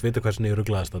Dark Knight vita hvernig ég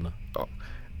ruglaðist þarna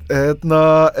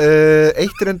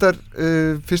eitt reyndar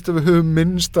fyrst að við höfum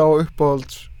minnst á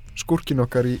uppáhalds skúrkin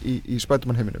okkar í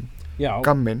Spider-Man heiminum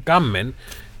Gammin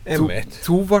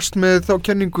þú varst með þá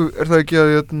kenningu er það ekki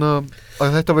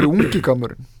að þetta veri ungi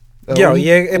gammurinn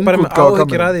ég er bara með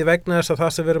áhyggjur að því vegna þess að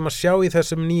það sem við erum að sjá í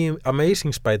þessum nýjum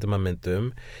Amazing Spider-Man myndum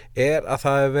er að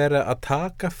það er verið að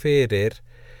taka fyrir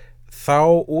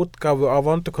þá útgáfu á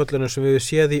vondukollunum sem við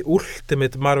séð í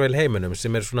Ultimate Marvel heiminum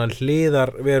sem er svona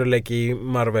hliðar veruleiki í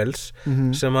Marvels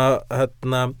sem að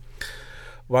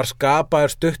var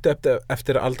skapaður stutt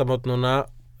eftir aldamót núna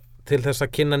til þess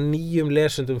að kynna nýjum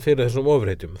lesendum fyrir þessum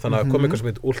ofurhetjum þannig að kom eitthvað sem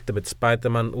heit Ultimate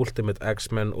Spider-Man, Ultimate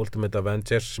X-Men, Ultimate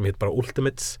Avengers sem heit bara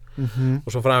Ultimates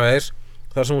og svo framvegis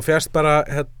þar sem hún fjast bara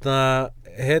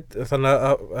þannig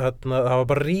að það var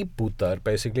bara rebootaður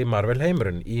basically Marvel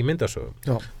heimurinn í myndasögum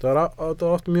það var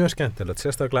oft mjög skemmtilegt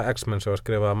sérstaklega X-Men sem var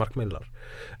skrifað Mark Millar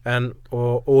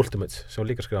og Ultimates sem var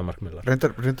líka skrifað Mark Millar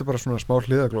reyndar bara svona smá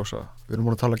hliðaglósa við erum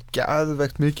búin að tala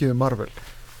geðveikt mikið um Marvel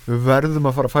við verðum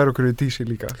að fara að færa okkur í DC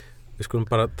líka við skulum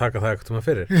bara taka það eitthvað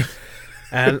fyrir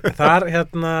en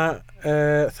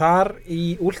þar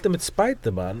í Ultimate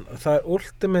Spider-Man það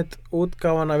Ultimate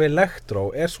útgáfan af Electro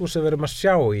er svo sem við erum að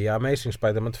sjá í Amazing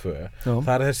Spider-Man 2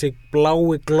 það er þessi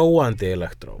blái glóandi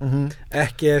Electro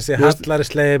ekki þessi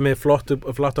hallarislega með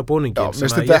flotta búningi mér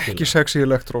finnst þetta ekki sexy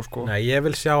Electro sko nei, ég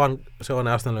vil sjá hann í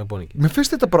aðstæðanlega búningi mér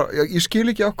finnst þetta bara, ég skil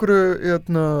ekki okkur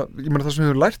ég meina það sem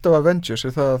við höfum lært af Avengers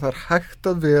er það að það er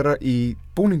hægt að vera í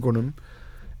búningunum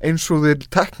eins og þeir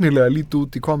teknilega líti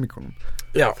út í komikunum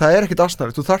það er ekkit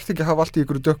asnarið, þú þarft ekki að hafa allt í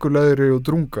ykkur dökkulegri og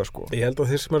drunga sko ég held að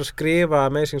þeir sem eru að skrifa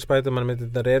Amazing Spider-Man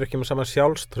myndirnar eru ekki með saman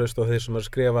sjálfströst og þeir sem eru að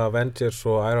skrifa Avengers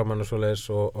og Iron Man og svoleiðis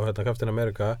og Captain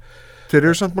America þeir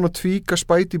eru samt búin að tvíka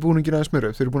Spidey búningin aðeins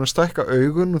meira þeir eru búin að stækka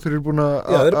augun og þeir eru búin að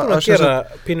þeir eru búin að gera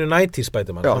pínu 90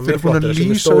 Spider-Man þeir eru búin að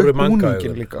lýsa upp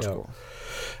búningin líka sko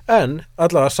en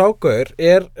allavega ságaur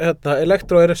er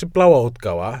Electro er þessi bláa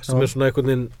útgáfa sem er svona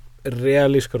einhvern veginn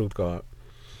realískar útgáfa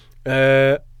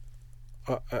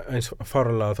eins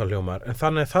fárlega það hljómar en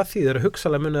þannig að það þýðir að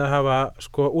hugsalega munið að hafa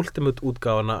sko ultimate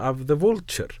útgáfana af The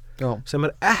Vulture sem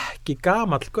er ekki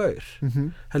gamall gaur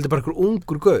heldur bara einhver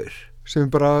ungur gaur sem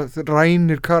bara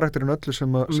rænir karakterinn öllu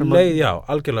sem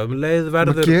algjörlega leið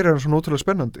verður gera hann svo ótrúlega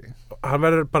spennandi hann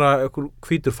verður bara einhver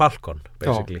hvítur falkon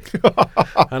basically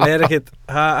hann er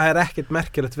ekkit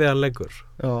merkilegt við hann lengur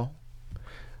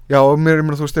já og mér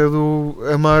þú veist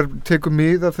ef maður tekur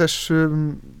mið af þessum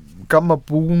gamma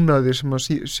búnaði sem að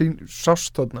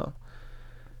sást þarna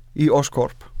í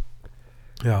Oscorp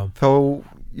þá,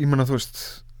 ég meina þú veist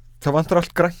það vantar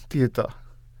allt grænt í þetta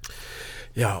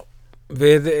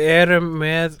við erum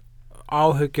með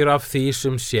áhyggjur af því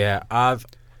sem sé að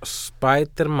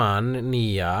Spider-Man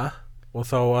nýja og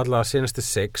þá allavega Sinister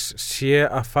Six sé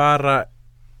að fara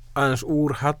aðeins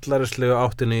úr hallarislegu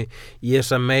áttinni í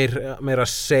þessa meira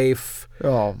safe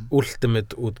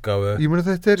ultimate útgáfu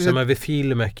sem að við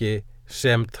fílum ekki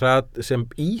sem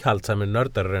íhaldsamir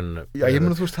nördarrauninu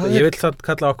ég vil það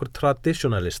kalla okkur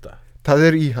traditionalista það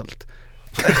er íhald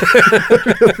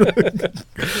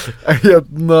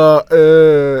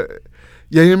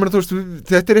ég meina þú veist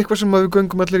þetta er eitthvað sem við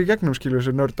göngum allir í gegnum skilur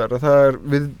þessi nördar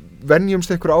við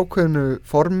venjumst einhver ákveðinu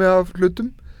formi af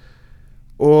hlutum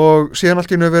og síðan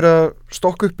allt í einu að vera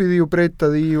stokk upp í því og breyta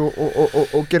því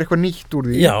og gera eitthvað nýtt úr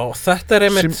því þetta er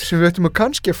einmitt sem við ættum að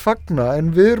kannski fagna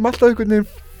en við erum alltaf einhvern veginn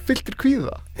fylltir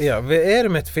kvíða við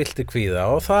erum eitt fylltir kvíða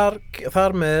og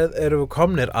þar með erum við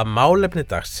komnir að málefni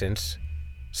dagsins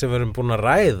sem við erum búin að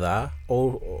ræða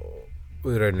og í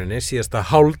rauninni síðasta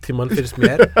hálftíman finnst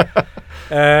mér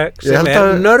sem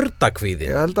er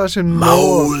nördakvíðin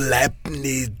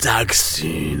málefni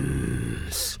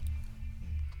dagsins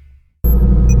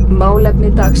Málefni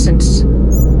dagsins.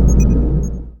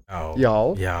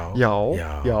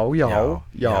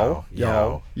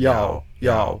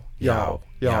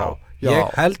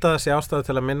 Ég held að það sé ástæða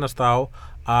til að minnast á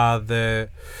að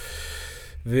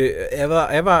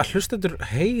ef að hlustendur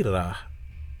heyra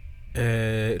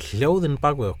hljóðin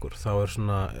bak við okkur þá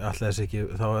svona alltaf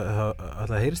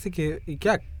heyrist ekki í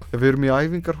gegn. Við erum í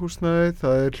æfingarhúsnæði,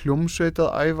 það hljómsveit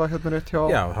að æfa hérna rétt hjá.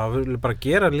 Já, þá vil bara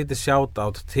gera lítið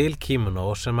shout-out til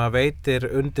Kimono sem að veitir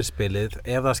undirspilið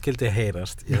ef það skildi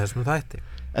heyrast í þessum þætti.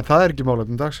 En það ekki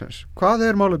málefni dagsins. Hvað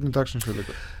málefni dagsins fyrir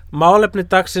ykkur? Málefni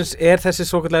dagsins þessi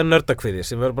svokallaga nördakviði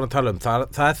sem við erum búin að tala um.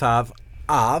 Það er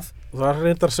það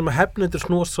reyndar sem að hefnundur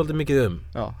snúast svolítið mikið um.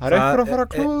 Já, það einhver að fara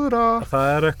að klúðra.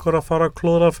 Það einhver að fara að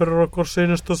klúðra fyrir okkur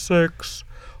seinustu 6.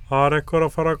 Það einhver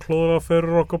að fara að klúðra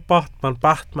fyrir okkur Batman.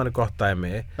 Batman er gott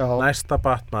dæmi. Já. Næsta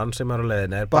Batman sem er á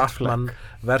leiðinni er Batman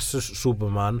versus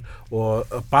Superman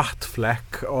og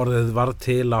Batfleck orðið var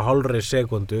til á hálfri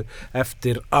sekundu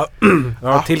eftir að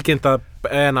tilkynnt að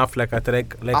Ben Affleck ætti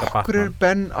leika Batman. Akkur er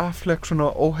Ben Affleck svona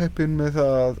óheppinn með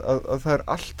það að það er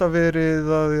alltaf verið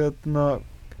að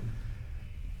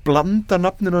blanda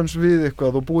nafninu hans við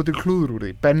eitthvað og búið til klúður úr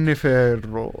því, Bennifer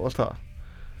og allt það.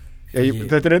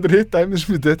 Þetta er einhver hitt dæmi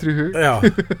sem þetta er í hug. Já,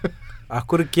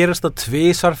 akkur gerist það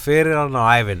tvisvar fyrir hann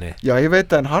á ævinni. Já, ég veit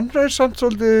það, en hann er samt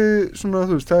svolítið svona,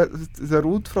 þú veist, það er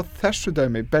út frá þessu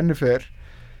dæmi, Bennifer,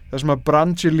 það sem að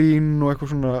Brangelín og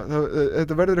eitthvað svona,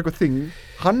 þetta verður eitthvað þing.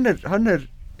 Hann er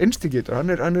instigator,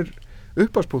 hann er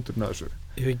uppáspóturinn að þessu.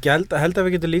 Ég held að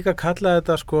við getum líka kallað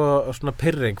þetta sko svona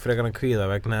pirring frekar en kvíða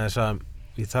vegna þess að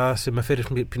í það sem er fyrir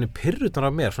pínu pirrutan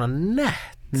á mér, svona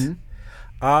nett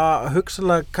að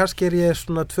hugsalega, kannski er ég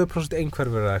svona 2%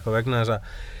 einhverfur eða eitthvað vegna þess að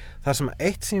það sem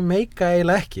eitt sem ég meika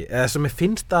eiginlega ekki eða sem ég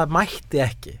finnst að mætti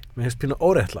ekki mér finnst pínu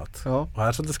óréttlátt og það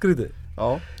er svolítið skrítið. Já.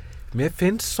 Mér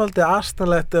finnst svolítið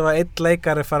astanlegt ef að einn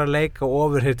leikari fara að leika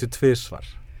ofurhetju tvisvar.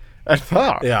 Er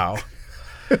það? Já.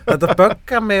 Þetta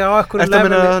böggar mig á einhverju leveli. Þetta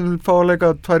meina að hann fá að leika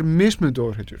 2 mismunandi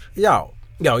ofurhetjur? Já,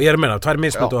 ég er að meina 2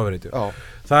 mismunandi ofurhetjur.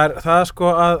 Það er sko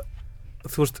að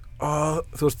þú veist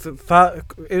það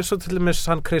er svo til dæmis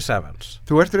hann Chris Evans.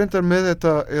 Þú ert reyndar með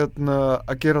þetta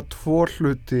að gera 2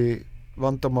 hluti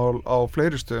vandamál á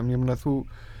fleiri stöðum. Ég meina þú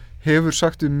hefur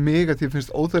sagt um mig að þið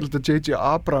finnst óþægilegt að J.J.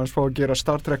 Abrams fá að gera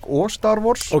Star Trek og Star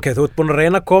Wars. Ok, þú ert búin að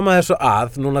reyna að koma þessu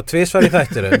að núna 2 í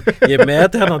þættinum. Ég er með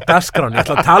þetta hérna á dagskránni. Ég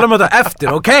ætla að tala um þetta eftir,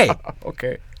 ok?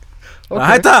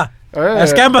 Hætta!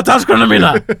 Skemma dagskránna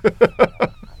mína!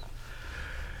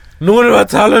 Nú erum við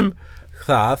að tala um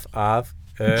það að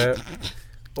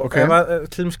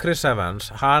til dæmis Chris Evans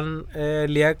hann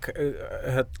lék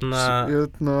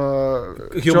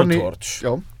Human Torch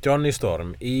Johnny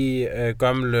Storm í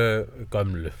gömlu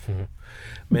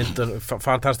myndun,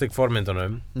 Fantastic Four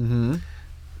myndunum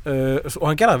og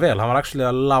hann gerði það vel, hann var actually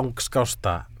að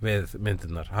langskásta við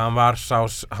myndirnar, hann var sá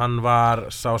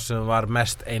sem var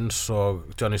mest eins og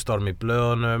Johnny Storm í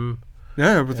blöðunum.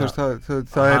 Já,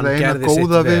 það er eina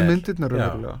góða við myndirnar.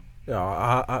 Já,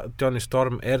 Johnny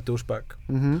Storm er douchebag,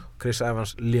 Chris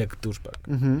Evans lék douchebag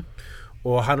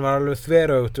og hann var alveg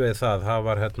þverögt við það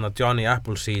var Johnny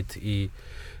Appleseed í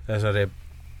þessari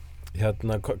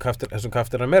þessum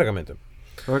Captain America myndum.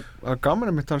 Það er gaman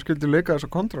að hann skildi leika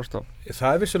þessa kontrast á.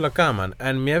 Það er vissulega gaman,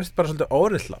 en mér finnst bara svolítið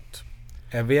óréttlátt.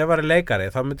 Ef ég var leikari,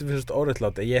 þá myndi við finnst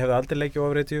óréttlátt að ég hefði aldrei leikið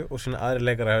ofurhetju og sína aðri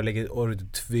leikari hefði leikið ofurhetju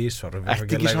 2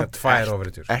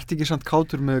 Ertu ekki samt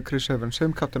kátur með Chris Evans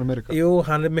sem Captain America? Jú,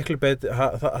 hann er miklu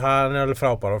hann er alveg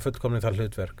frábær og fullkomnið það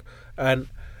hlutverk en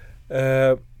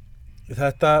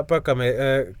þetta böggar mig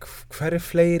hverju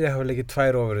fleiri hafa leikið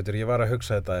 2 ofurhetjur? Ég var að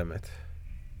hugsa þetta einmitt.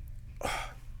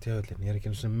 Djöfullinn, ég er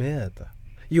ekki eins og með þetta.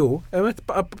 Jú,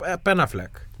 Ben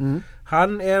Affleck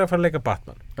hann er að fara að leika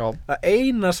Batman. Já. Það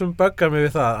eina sem böggar mig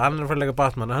við það hann er að fara að leika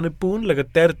Batman, hann er búinn að leika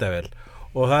Daredevil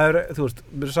og það er, þú veist,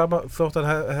 sama þótt að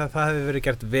það hefði verið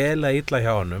gert vel að illa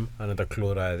hjá honum, hann þetta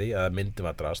klúðraði því að myndi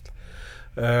var drasl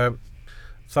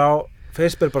þá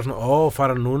finnst mér bara svona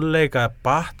fara núleika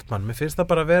Batman, mér finnst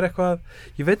það bara að vera eitthvað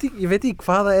ég veit ekki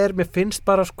hvað það er, mér finnst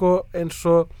bara sko eins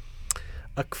og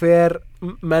að hver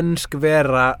mennsk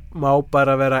vera má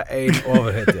bara vera ein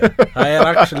ofurhetja. Það er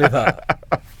actually það.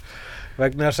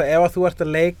 Vegna þess að ef þú ert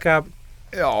að leika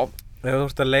ef þú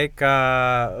ert að leika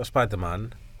Spider-Man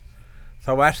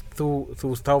þá ert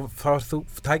þú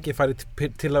tækifæri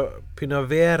til að pínu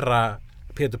að vera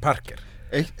Peter Parker.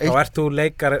 Þá ert þú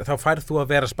leikari, þá færð þú að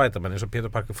vera Spider-Man eins og Peter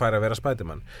Parker fær að vera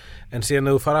Spider-Man en síðan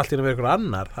ef þú fær allt í að vera einhver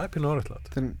annar það er pínu óréttlátt.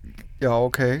 Já,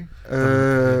 ok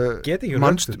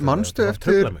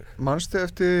manstu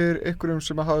eftir einhverjum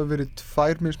sem hafa verið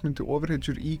 2 mismunandi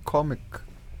ofurhetjur í comic?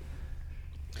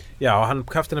 Já, hann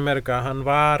Captain America, hann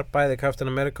var bæði Captain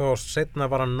America og seinna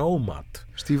var hann Nomad.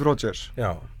 Steve Rogers.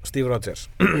 Já, Steve Rogers.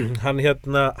 Hann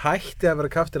hætti að vera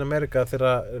Captain America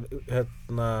þegar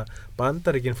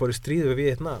Bandaríkin fór í stríð við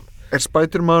Vietnam.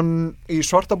 Spider-Man í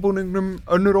svartabúningnum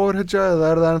önnur overhedja eða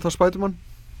það ennþá Spider-Man?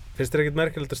 Finnst þér ekkert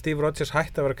merkilegt að Steve Rogers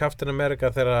hætti að vera Captain America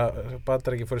þegar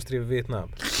Bandaríkin fór í stríð við Vietnam?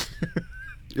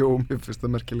 Jú, mér finnst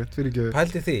það merkilegt, fyrir ekki.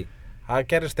 Pældi því, það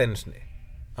gerist einu sinni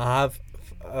að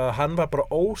hann var bara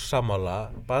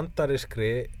ósammála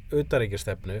bandarískri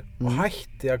utanríkjastefnu og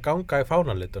hætti að ganga í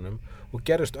fánalitunum og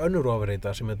gerist önnur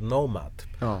ofurheita sem heit Nomad.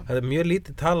 Það er mjög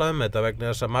lítið talað þetta vegna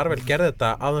þess að Marvel gerði þetta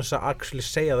á þess að actually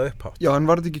segja það upphátt. Já, en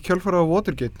var þetta ekki kjölfarið á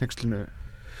Watergate-hneykslinu?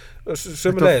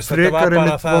 Sömuleiðis, þetta var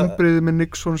bara það vonbrigði með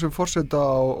Nixon sem forseta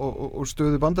og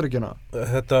stöðu Bandaríkjana.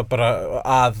 Þetta var bara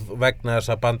vegna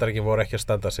þess að Bandaríkin voru ekki að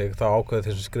standa sig, þá ákveðu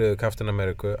þeir sem skrifuðu Captain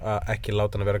America að ekki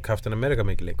láta hann að vera Captain America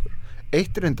mikið lengur.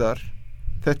 Eitt reyndar,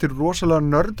 þetta er rosalega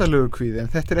nördalegu kvíði, en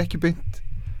þetta er ekki beint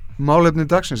málefni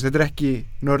dagsins, þetta er ekki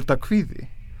nördakvíði.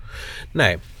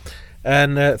 Nei,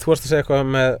 en þú varst að segja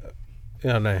eitthvað með,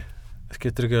 já nei,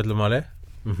 skiptir ekki öllu máli.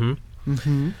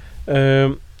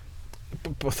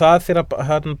 Það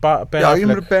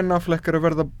þegar Ben Affleck er að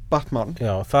verða Batman.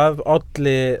 Já, það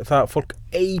fólk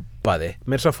eipaði,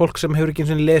 mér svo fólk sem hefur ekki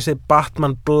eins og lesið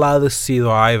Batman blaðsíðu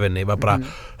á ævinni var bara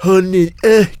hann er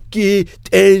ekki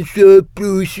eins og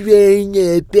Bruce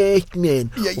Wayne Batman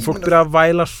og fólk byrja að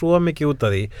væla svo mikið út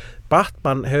af því.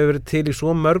 Batman hefur verið til í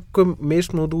svo mörgum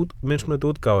mismunandi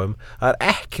útgáfum að það er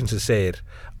ekki eins og segir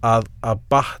að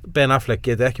Ben Affleck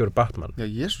geti ekki verið Batman. Já,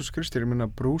 Jesús Kristi, ég minna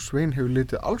Bruce Wayne hefur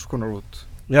litið alls konar út.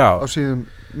 Já, á síðum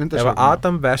myndasögum. Ef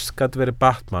Adam West gat verið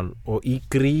Batman og í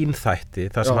Green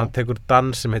þætti þar sem hann tekur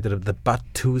dans sem heitir The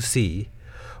Bat-2C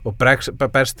og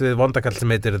berst við vondakall sem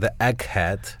heitir The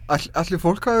Egghead. Allir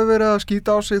fólk hafi verið að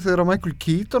skýta á sig þegar Michael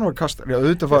Keaton var kastar. Já,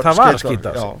 það var að skýta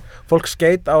á sig. Fólk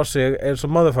skeit á sig eins og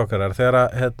motherfuckerar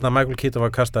þegar Michael Keaton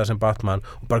var kastað sem Batman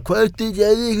og bara hvað er þetta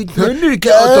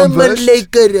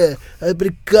gamanleikari. Það er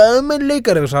bara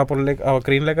gamanleikari og það var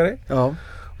grínleikari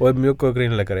og er mjög góð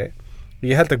grínleikari.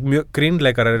 Ég held að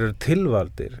grínleikarar eru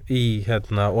tilvaldir í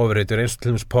ofurreitur eins og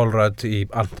til dæmis Paul Rudd í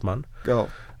Ant-Man. Já.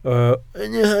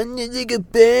 Hann er ekki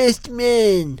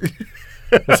Batman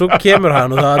og svo kemur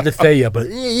hann og það allir þegja bara,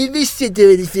 ég vissi þetta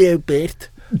verið frábært.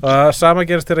 Sama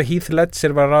gerast þegar Heath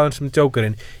Ledger var ráðinn sem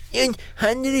Jokerinn.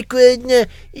 Hann er eitthvað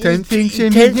 10 things I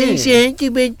hate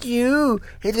about you.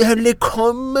 Hann er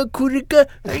komakurka,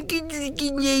 hann getur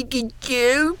ekki leikið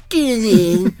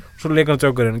Jokerinn. Svo leikur hann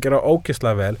Jokerinn, gera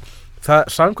ógeðslega vel.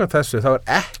 Samkvæmt þessu, það var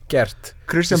ekkert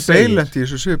Christian Bale lendi í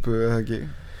þessu svipu, eða ekki?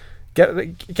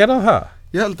 Gerða það?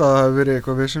 Ég held að það hafi verið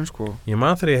eitthvað vissum, sko. Ég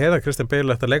man þegar ég heyrði að Christian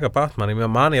Bale ætti að leika Batman, ég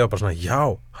var bara svona, já,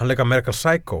 hann leika American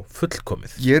Psycho,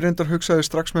 fullkomið. Ég reyndar hugsaði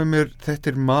strax með mér,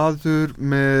 þetta er maður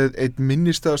með eitt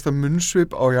minnistæðasta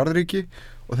munnsvip á jarðríki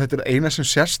og þetta er eina sem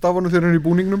sérst af hann þegar hann er í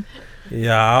búningnum.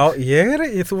 Já,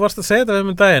 þú varst að segja þetta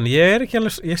við daginn,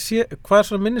 ég sé hvað er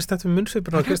svona minnistætt við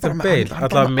munnsvipurinn á Christian Bale,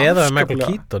 allavega með að Michael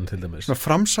Keaton til dæmis. Svona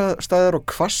framstæðar og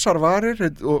hvassar varir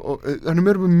og hann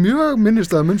er mjög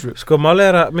minnistæða munnsvip. Sko, málið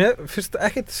er að mér finnst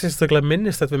ekkert sérstaklega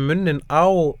minnistætt við munnin á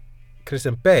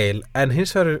Christian Bale, en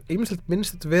hins vegar ýmislegt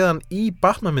minnistætt við hann í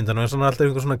Batman-myndunum, en alltaf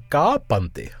einhver svona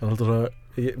gapandi, hann alltaf svona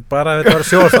bara að þetta var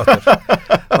sjóðstáttur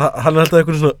hann er alltaf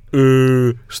eitthvað svona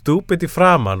stúpid í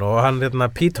framan og hann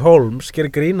Pete Holmes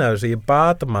gerir grína þessu í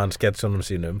Batman-sketsunum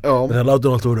sínum en það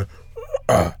látur hann alltaf voru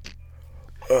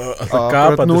alltaf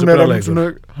gapandi núna er hann svona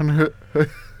hann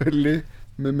höfli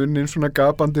með munnin svona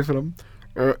gapandi fram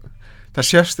það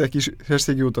sést ekki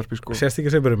útvarpi sko. Sést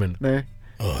ekki svipurinn minn? Nei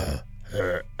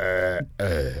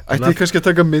ætti kannski að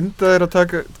taka mynd að þeir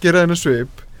að gera þennan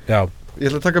svip. Já. Ég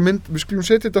ætla að taka mynd, við skulum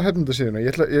setja þetta á hefnundasíðuna.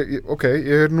 Ég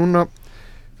er núna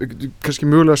kannski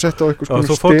mögulega að setja á eitthvað svona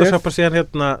stef. Þú photoshopar síðan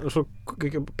svo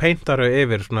paintaru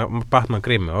yfir svona Batman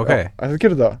grímu, ok? Já, ætla að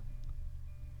gera það.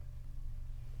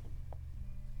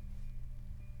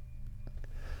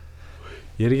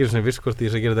 Ég er ekki svona viss hvort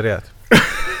ég að gera þetta rétt.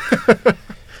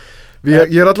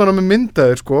 Ég er allan á með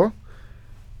myndaðir, sko.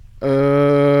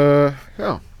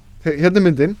 Já, hérna er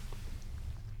myndin.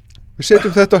 Við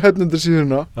setjum þetta á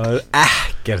hefnundarsíðuna. Það er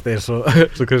ekkert eins og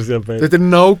Christian Bale. Þetta er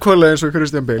nákvæmlega eins og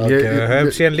Christian Bale. Ok,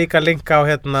 höfum síðan líka linka á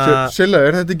Silla,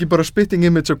 er þetta ekki bara spitting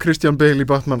image af Christian Bale í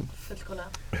Batman?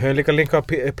 Höfum líka linka á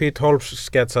Pete Holmes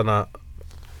sketsana.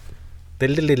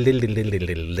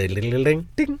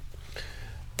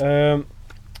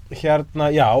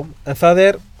 Já, en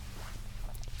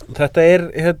þetta er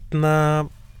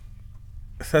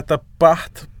þetta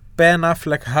Ben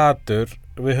Affleck hatur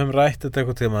við höfum rætt þetta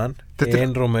eitthvað tímaðan í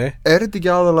einrúmi. Er þetta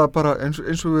ekki aðalega bara eins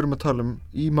og við erum að tala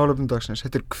í málefnum dagsins,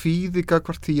 þetta kvíði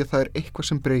gagnvart því að það eitthvað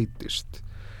sem breytist.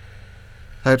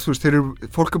 Það þú veist,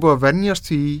 fólk búið að venjast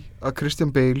því að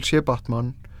Christian Bale sé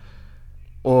Batman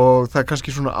og það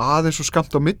kannski svona aðeins og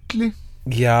skammt á milli.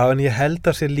 Já, en ég held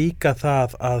að sé líka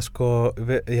það að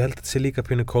ég held að sé líka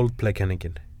pínu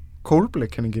Coldplay-kenningin.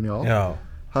 Coldplay-kenningin, já. Já.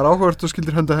 Það áhugavert og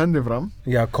skildir henda hendi fram.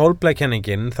 Já,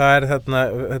 Coldplay-kenningin, það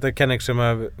þetta kenning sem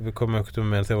við komum einhvern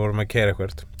með þegar við vorum að keyra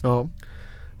eitthvað. Já.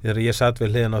 Þegar ég satt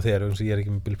við hliðin á þér, eins og ég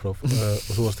ekki með bílpróf og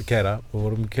þú varst að keyra og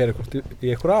vorum að keyra eitthvað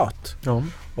í eitthvað átt. Já.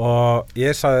 Og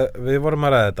ég sagði, við vorum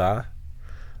að ræða þetta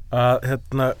að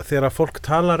þegar fólk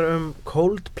talar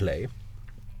Coldplay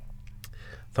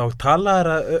þá talar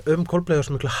Coldplay á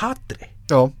svo miklu hatri.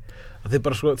 Já. Það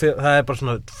bara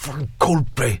svona fucking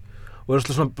Coldplay og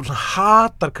það svona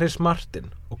hatar Chris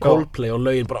Martin og Coldplay og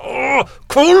lögin bara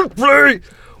Coldplay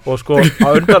og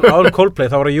á undan Coldplay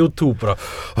þá var U2 bara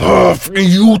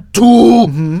U2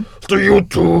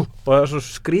 U2 og það svo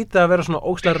skrítið að vera svona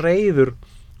ógeðslega reiður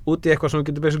út í eitthvað sem við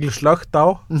getum basically slögt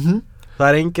á.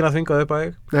 Það enginn að þvinga upp að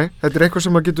þig. Nei, þetta eitthvað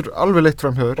sem maður getur alveg leitt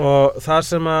fram hjá þér. Og það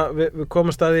sem við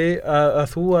komumst að því að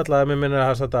þú allavega mér minnir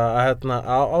að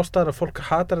ástæðan að fólk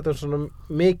hatar þetta svona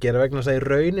mikið vegna þess að í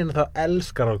rauninu þá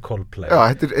elskar á Coldplay. Já,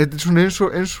 þetta er svona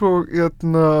eins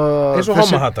og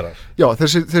homahatarar. Já,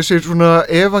 þessi svona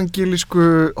evangelísku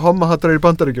homahatarar í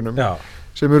Bandaríkjunum. Já.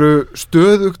 Sem eru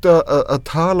stöðugt að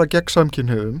tala gegn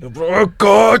samkynhneigðum.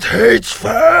 God hates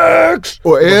facts!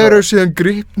 Og eru síðan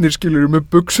gripnir, skilur, með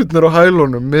buxurnar á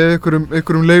hælunum með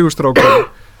einhverjum leigustrákum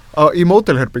í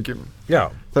mótelherbyggjum. Já,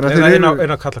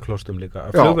 eina kallaklóstum líka,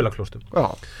 flugvélaklóstum.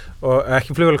 Já. Og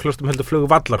ekki flugvélaklóstum, heldur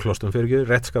flugvallaklóstum, fyrir ekki,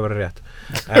 rétt skal vera rétt.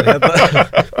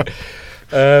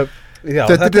 En já,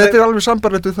 þetta er alveg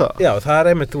sambarlegt við það. Já, það er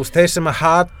einmitt, þeir sem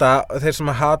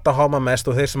að hata hóma mest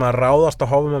og þeir sem að ráðast á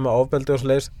hóma með ofbeldi og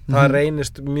svoleiðis, það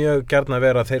reynist mjög gjarnan að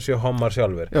vera að þeir séu hómar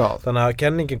sjálfur. Já. Þannig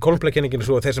að Coldplay-kenningin er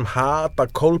svo að þeir sem hata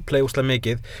Coldplay úslega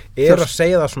mikið að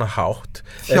segja það svona hátt.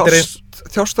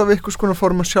 Þjást af ykkur skona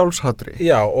forma sjálfshatri.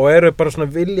 Já, og eru bara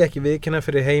svona vilja ekki viðkenna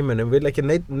fyrir heiminum, vilja ekki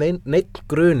neitt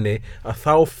gruni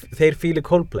að þeir fíli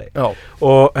Coldplay. Já.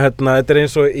 Og þetta er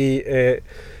eins og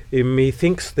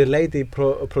methinks the lady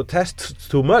protests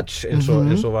too much eins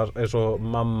og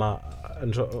mamma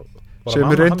sem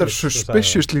er reyndar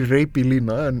suspiciously rapey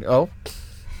lína en já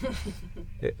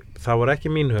það voru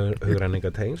ekki mín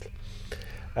hugrenningatengsl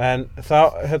en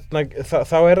þá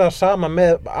er það sama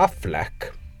með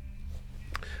Affleck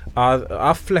að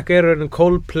Affleck er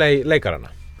Coldplay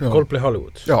leikarana Coldplay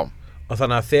Hollywood já. Og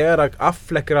þannig að þegar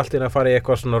Affleck allt inn að fara í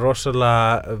eitthvað svona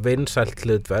rosalega vinsælt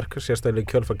hlutverk, sérstaklega í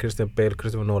kjölfar Christian Bale,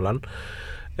 Christopher Nolan,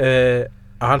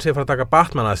 að hann sé að fara að taka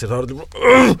Batman að sér, þá er þetta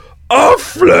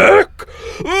Affleck!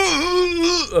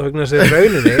 Og vegna þessi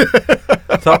rauninni,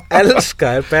 þá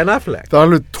elskaði Ben Affleck. Það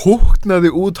alveg tóknaði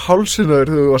út hálsina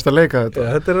þegar þú varst að leika þetta. Ja,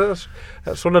 þetta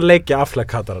er svona leikja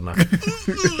Affleck hatarana.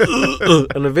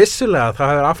 En vissulega,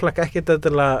 það hefur Affleck ekkert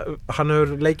eitthvað, hann hefur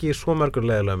leikið í svo mörgur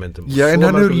leiðilega myndum. Já, en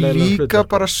hann hefur líka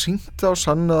bara sýnt á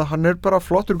sann að hann er bara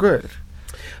flottur gaur.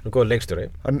 Hann er góð leikstjóri.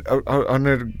 Hann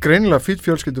er greinilega fýll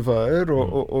fjölskyldufaðir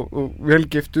og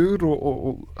velgiftur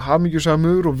og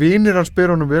hamingjusamur og vinir hans ber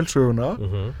honum vel söguna.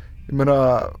 Ég meina,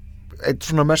 eitt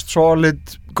svona mest solid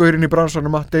gaurinn í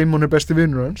bransanum Matt Damon er besti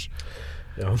vinur hans.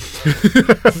 Já.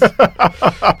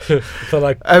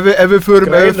 ef við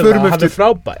förum eftir... Hann er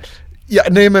frábær. Já,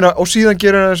 nei, ég meina, og síðan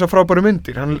gerir hann þessar frábæru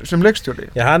myndir, hann sem leikstjóri.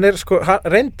 Já, hann er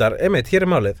reyndar, einmitt, hér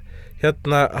er málið.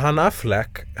 Hann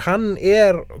Affleck, hann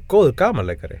er góður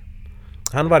gamanleikari.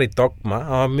 Hann var í Dogma,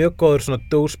 hann var mjög góður svona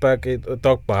douchebag í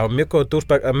Dogma, hann var mjög góður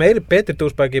douchebag, betri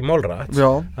douchebag í Mallrats. Já.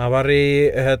 Hann var í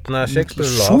Shakespeare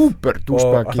Love. Super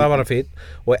douchebag. Og það var hann fínn.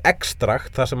 Og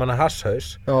Extract, það sem hann er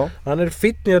hasshaus. Já. Hann er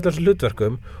fínn í öllum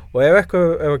hlutverkum. Og ef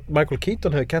Michael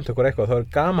Keaton hefur kent okkur eitthvað, þá er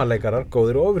gamanleikarar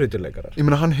góðir og ofurhetjuleikarar. Ég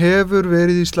meina, hann hefur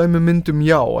verið í slæmu myndum,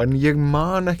 já, en ég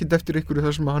man ekkit eftir ykkur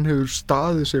þar sem hann hefur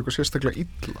staðið sig eitthvað sérstaklega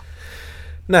illa.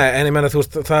 Nei, en ég meina, þú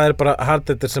veist, það er bara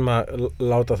hardettir sem að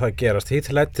láta það gerast.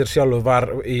 Heath Ledger sjálfur var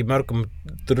í mörgum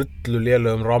drullu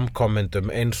lélugum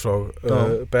rom-com-myndum eins og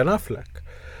Ben Affleck.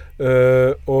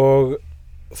 Og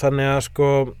þannig að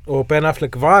og Ben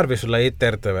Affleck var vissulega í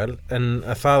Daredevil, en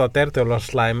það að Daredevil var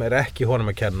slæm er ekki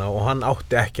honum að kenna og hann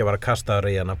átti ekki að vera kastaður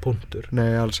í hana punktur. Nei,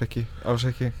 alls ekki.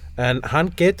 En hann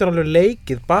getur alveg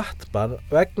leikið Batman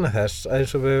vegna þess að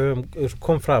eins og við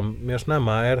kom fram mjög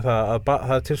snemma er það að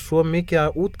það er til svo mikið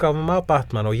að útgáfum af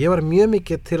Batman og ég var mjög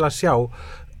mikið til að sjá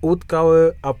útgáfu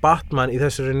af Batman í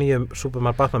þessari nýjum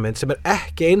Superman Batman mynd sem er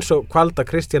ekki eins og kvalda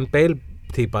Christian Bale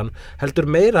típan heldur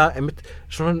meira einmitt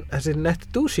svona þessi net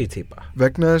douchey típa.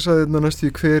 Vegna þess að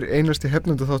næstu hver einasti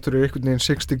hefnandi þáttur einhvern veginn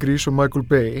 6 Degrees og Michael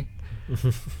Bay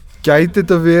gæti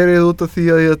þetta verið út af því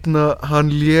að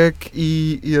hann lék í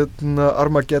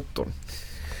Armageddon.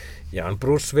 Já, hann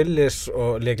Bruce Willis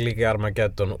og lék líka í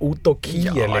Armageddon, Udo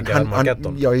Kier lék í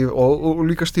Armageddon. Og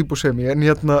líka Steve Buscemi, en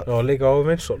og líka Owen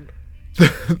Wilson.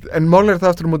 En málega það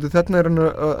aftur á móti, þarna hann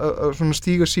að svona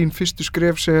stíga sín fyrstu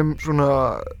skref sem svona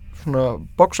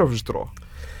box office draw.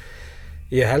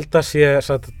 Ég held að sé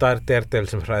satt Daredevil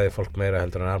sem hræði fólk meira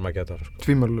heldur en Armageddon, sko.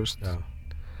 Tvímælalaust. Já.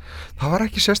 Það var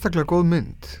ekki sérstaklega góð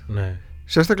mynd. Nei.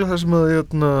 Sérstaklega það sem að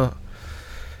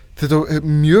þetta er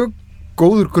mjög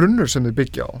góður grunnur sem þið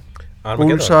byggja á.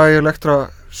 Bullseye, Elektra,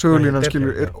 sögulínan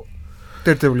skilur er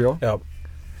Daredevil, já. Já.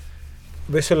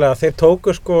 Vissulega, þeir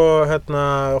tóku sko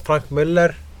Frank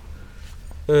Miller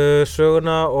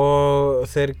söguna og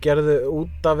þeir gerðu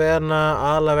út af hana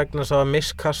aðalega vegna þess að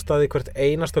miskastaði hvert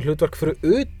einasta hlutverk fyrir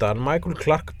utan Michael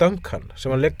Clark Duncan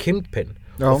sem hann leik Kingpin.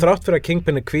 Já. Og þrátt fyrir að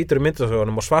Kingpin er hvítur í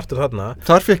myndasögunum og svartur þarna.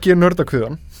 Þar fékk ég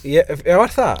nördakviðan. Ég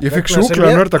var það. Ég fékk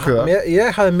sjúklega nördakviða.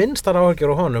 Ég hafði minnstar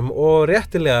áhyggjur á honum og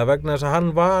réttilega vegna þess að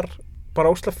hann var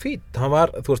bara ósla fít. Hann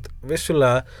var, þú veist,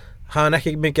 vissulega hann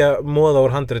ekki mikið móða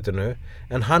úr handritinu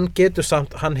en hann getur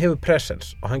samt, hann hefur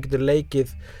presence og hann getur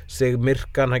leikið sig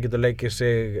myrkan, hann getur leikið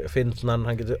sig fyndnan,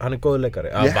 hann er góður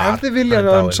leikari. Ég hefði viljað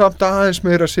að hann samt aðeins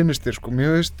meira sinistir, sko,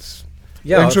 mér veist.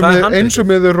 Já, eins og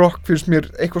með The Rock finnst mér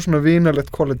eitthvað svona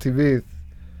vinalegt quality við.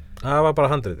 Það var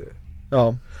bara handritið. Já.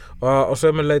 Og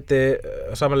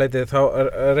samanleiti þá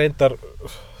reyndar,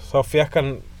 þá fékk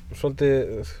hann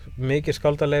svolítið mikið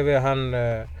skáldarleyfi að hann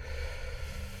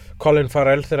Colin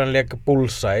Farrell þegar hann leik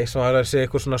Bullseye sem var að segja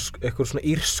eitthvað svona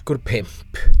írskur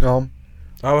pimp. Já.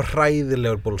 Það var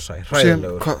hræðilegur Bullseye,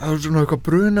 hræðilegur. Það var svona eitthvað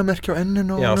brunamerki á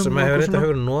enninu. Já, sem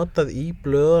hefur notað í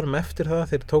blöðunum eftir það.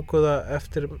 Þeir tóku það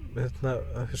eftir,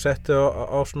 settu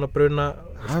á svona bruna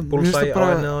Bullseye á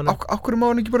ennið á hann. Akkur má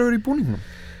hann ekki bara verið í búningnum?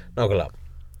 Nákvæmlega.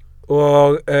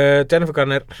 Og Jennifer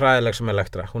Garner hræðileg sem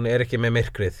Elektra. Hún er ekki með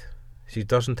myrkrið. She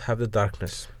doesn't have the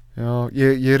darkness. Já,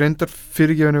 ég reyndar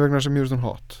fyrirgefinni vegna sem ég veist hún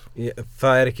hot.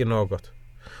 Það er ekki nógu gott.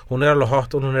 Hún er alveg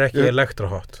hot og hún er ekki Elektra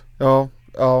hot. Já.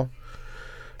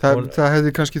 Það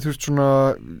hefði kannski þurft svona,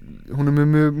 hún er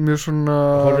mjög svona...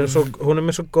 Hún er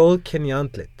með svo góðkynja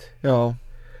andlit. Já.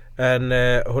 En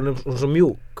hún er svo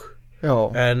mjúk. Já.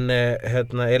 En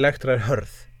Elektra er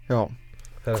hörð. Já.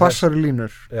 Hvassari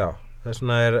línur. Já, þess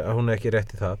vegna hún er ekki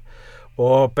rétt í það.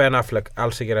 Og Ben Affleck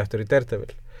alls ekki réttur í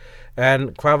Daredevil. En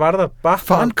hvað var það Batman?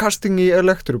 Fancasting í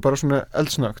Elektru, bara svona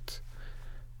eldsnögt.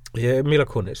 Mila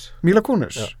Kunis. Mila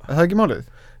Kunis? Er það ekki málið?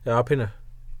 Já, pínu.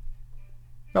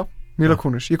 Já, Mila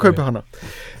Kunis, ég kaupi hana.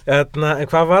 En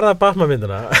hvað var það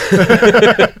Batman-myndina?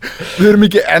 Við erum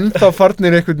ekki ennþá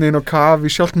farnir einhvern veginn á kaf í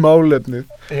sjálft málefnið.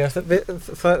 Já,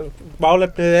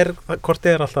 málefnið er, hvort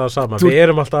er alltaf það sama. Við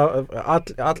erum alltaf,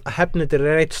 hefnitir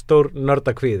er eitt stór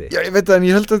nördakvíði. Já, ég veit það, en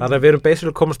ég held að... Þannig að við erum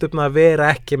basically komast upp með að vera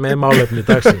ekki með málefni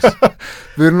dagsins.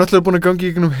 Við erum alltaf búin að gangi í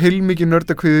einhvernum heilmikið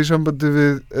nördakvíði í sambandi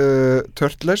við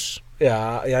Turtles. Já,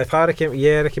 það er ekki,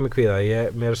 ég er ekki með kvíða,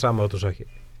 mér er sama þáttu svo ekki.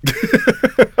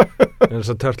 En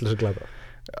þess að Turtles er glada.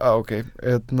 Já, ok,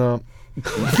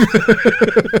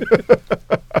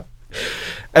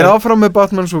 En áfram með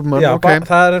Batman Superman. Já, okay.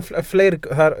 Það er fleiri,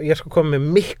 ég skal koma með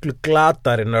miklu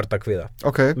glatari nördakvíða.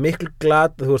 Okay. Miklu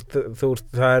þú veist,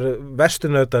 það er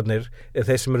verstu nördarnir er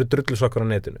þeir sem eru drullusokkar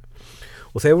á netinu.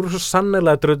 Og þeir voru svo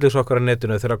sannlega drullusokkar á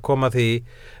netinu þegar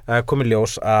komi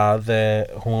ljós að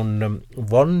hún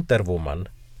Wonder Woman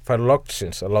fær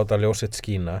loksins að láta ljósitt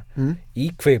skína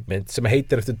í kvikmynd sem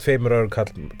heitir eftir tveimur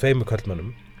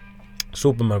kallmönnum,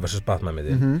 Superman vs. Batman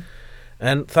myndin.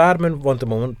 En þar mun Wonder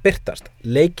Woman birtast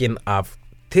leikinn af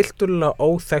tiltölulega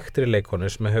óþekktri leikonu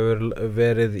sem hefur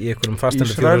verið í einhverjum Fast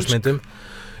and Furious myndum,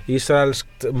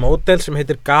 ísraelskt módel sem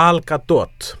heitir Gal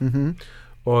Gadot.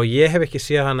 Og ég hef ekki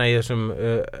séð hana í þessum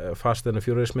Fast and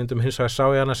Furious myndum, hins vegar sá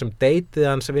ég hana sem deytið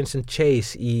hans Vincent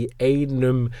Chase í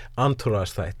einum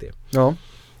Entourage þætti. Já.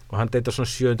 Og hann deyta svona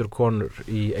 700 konur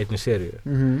í einni seríu.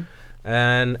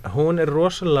 En hún er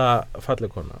rosalega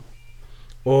falleg kona.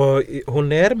 Og hún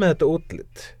er með þetta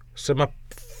útlit sem að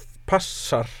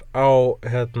passar á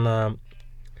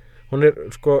hún er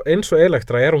sko eins og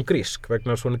Elektra er hún grísk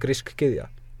vegna þess að hún er grísk gyðja.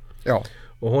 Já.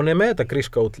 Og hún er með þetta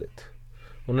gríska útlit.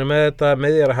 Hún er með þetta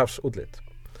Miðjarðarhafs útlit.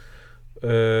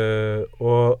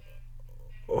 Og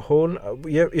hún,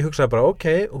 ég hugsaði bara, ok,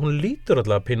 hún lítur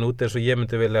alltaf pínu út eins og ég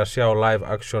myndi vilja sjá live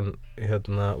action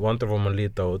Wonder Woman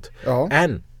líta út. Já.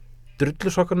 En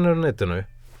drullusokkarnir á netinu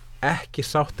ekki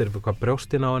sáttir við hvað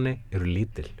brjóstin á henni eru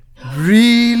lítil.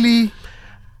 Really?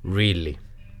 Really.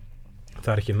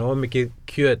 það er ekki nóg mikið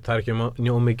kjöt, það er ekki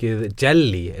nóg mikið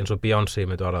jelly eins og Beyoncé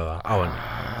myndi orða það á henni.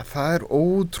 Það er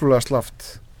ótrúlega slaft.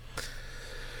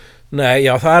 Nei,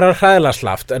 já, það er hræðilega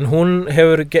slaft, en hún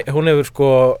hefur sko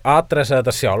adressað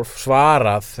þetta sjálf,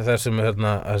 svarað þessum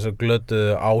þessu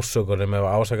glötuðu ásökunum ef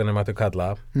ásakanum mættu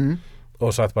kalla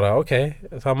og sagt bara, ok,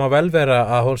 það má vel vera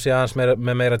að hún sé aðeins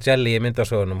með meira jelly í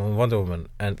myndasögunum um Wonder Woman,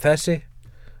 en þessi,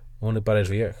 hún er bara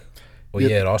eins og ég og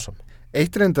ég er awesome.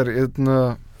 Eitt reyndar,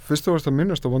 fyrst þú varst að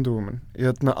minnast á Wonder Woman,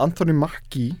 Anthony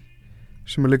Mackie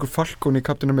sem leikur Falcon í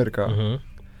Captain America,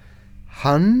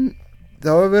 hann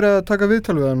það var verið að taka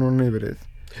viðtal við hann núna yfirrið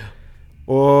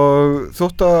og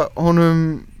þótt að honum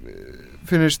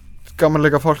finnist gaman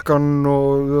leika Falcon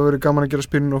og það verið gaman að gera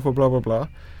spin-off og bla bla bla,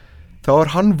 þá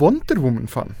er hann Wonder Woman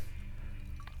fan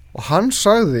og hann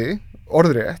sagði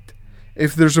orðrétt,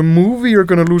 if there's a movie you're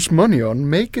gonna lose money on,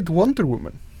 make it Wonder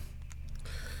Woman.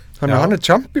 Þannig að hann er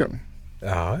champion.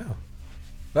 Já,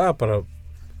 það er bara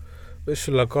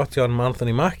vissulega gott hjá hann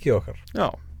Anthony Mackie okkar.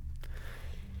 Já.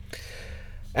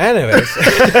 Anyways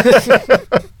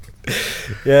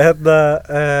ég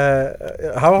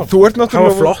hann var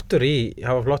flottur í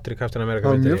Captain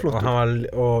America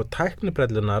og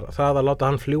tæknibrellunar, það að láta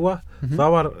hann fljúga, það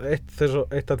var eitt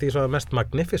af því sem var mest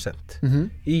magnificent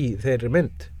í þeirri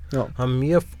mynd. Hann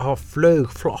flög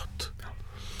flott.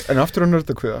 En aftur að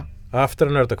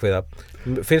nördakviða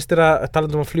finnst þér að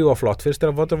talandi um að fljúga flott, finnst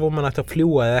þér að Wonder Woman ætti að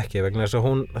fljúga eða ekki, vegna þess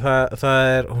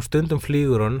að hún stundum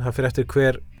flýgur hún, það fyrir eftir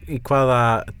í hvaða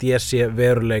DC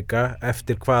veruleika,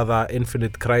 eftir hvaða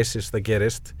Infinite Crisis það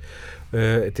gerist.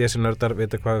 DC nördar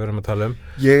vita hvað við erum að tala um.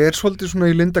 Ég er svolítið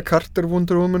svona í Linda Carter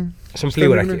Wonder Woman sem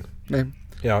flýgur ekki. Nei.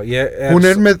 Já, hún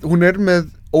er með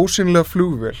ósynlega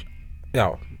flugvél. Já,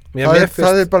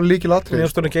 það er bara lykilatriði. Mér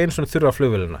finnst hún ekki einu svona þurfa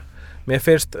flugvélina. Mér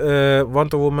finnst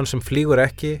Wonder Woman sem flýgur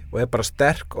ekki og er bara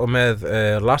sterk og með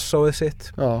lassóið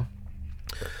sitt. Já.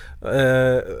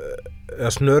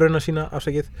 Eða snöruna sína,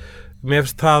 afsakið. Mér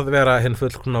finnst það vera hinn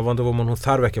fullkomna Wonder Woman, hún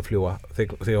þarf ekki að fljúga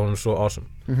því hún er svo awesome.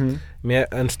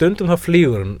 En stundum þá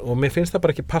flýgur hún og mér finnst það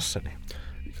bara ekki passa henni.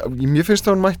 Mér finnst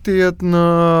það hún mætti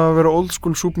vera old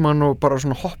school Superman og bara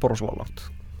svona hoppar og slálátt.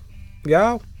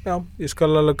 Já, ég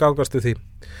skal alveg gangast við því.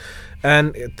 En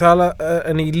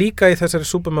líka í þessari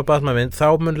Superman Batman mynd þá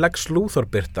mun Lex Luthor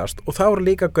birtast og þá eru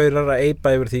líka gaurar að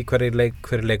eipa yfir því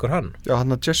hver leikur hann. Já,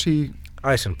 hann að Jesse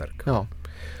Eisenberg. Já.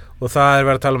 Og það er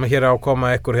verið að tala um að hér á að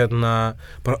koma einhver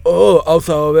bara, á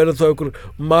það að vera þá einhver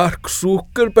Mark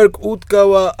Zuckerberg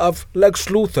útgáfa af Lex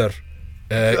Luthor.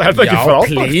 Er það ekki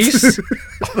frábært? Please.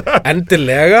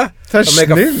 Endilega. Það er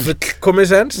snill. Fullkomið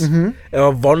sens. Ef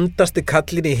að vondasti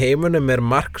kallinn í heiminum er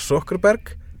Mark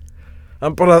Zuckerberg,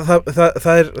 það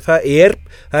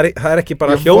er ekki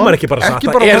bara hljómar ekki bara satt,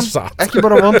 það er satt. Ekki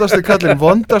bara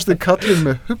vondasti kallinn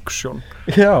með hugsjón.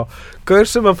 Já, gaur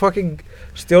sem að fucking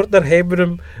stjórnar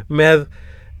heiminum með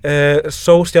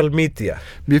social media.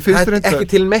 Það er ekki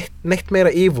til neitt meira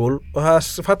evil og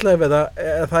það fallega við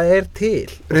það er til.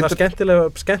 Og það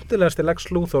skemmtilegasti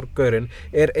Lex Luthor gaurinn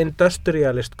er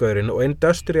industrialist gaurinn og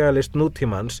industrialist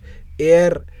nútímans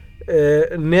er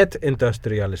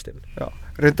net-industrialistinn. Já,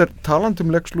 reyndar talandi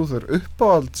um Lex Luthor,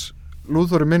 uppáhalds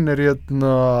Luthor minn er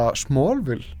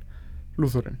Smallville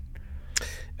Luthorinn.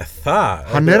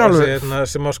 Hann er alveg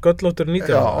sem á sköllóttur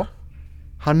 19. Já,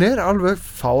 hann er alveg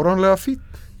fáránlega fínn.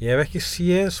 Ég hef ekki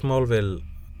séð Smallville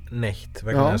neitt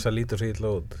vegna þess að lítur svo illa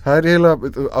út. Það er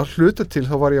eiginlega að hluta til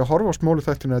þá var ég að horfa á Smallville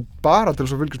þættina bara til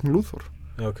þess að fylgjast með Luthor.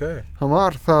 Okay. Hann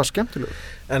var það skemmtilegur.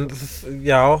 En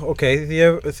já, ok,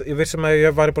 ég vissum að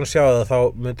ég var búin að sjá það þá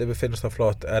myndi við finnast það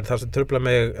flott, en það sem trufla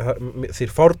mig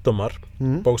þýr fordómar,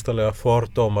 bókstaflega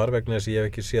fordómar vegna þess að ég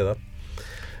hef ekki séð það.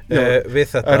 Við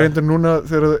þetta. Það reyndir núna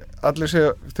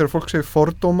þegar fólk segir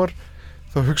fordómar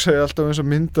þá hugsa ég alltaf eins og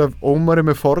mynd af Ómari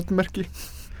með Ford-merki.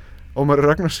 Ómari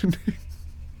Ragnarssoni.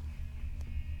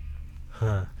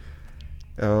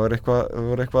 Það var eitthvað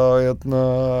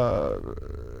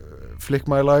Flick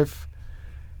My Life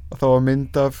og þá var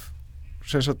mynd af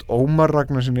Ómar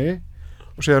Ragnarssoni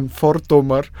og síðan Ford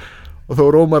Ómar og þá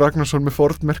var Ómar Ragnarsson með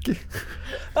Ford-merki.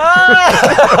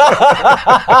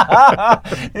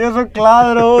 Ég er svo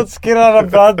glaður að útskýra hana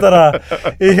brandara.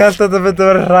 Ég held að þetta myndi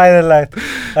vera hræðilegt.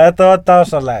 Þetta var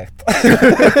dásalegt.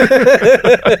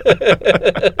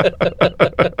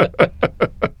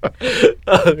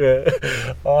 Ok.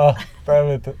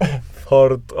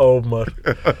 Ford Ómar.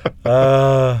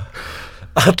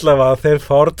 Allavega þeir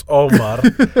Ford Ómar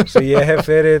sem ég hef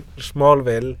fyrir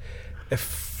Smallville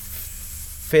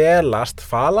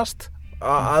falast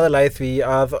aðalega í því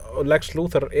að Lex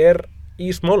Luthor er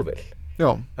í Smallville.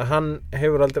 Já. Hann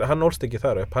ólst ekki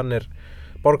þar upp, hann er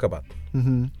borgarbarn.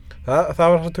 það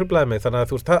var svo truflaði mig, þannig að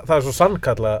þú veist, það er svo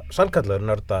sannkallaður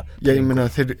nörda. Já, ég meina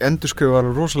þeir endurskrifa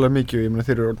alveg rosalega mikið, ég meina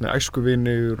þeir eru orðnir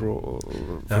æskuvinir og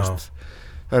þú veist,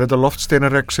 það er þetta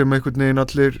loftsteinarregg sem einhvern veginn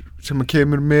allir sem að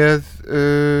kemur með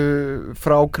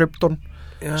frá Krypton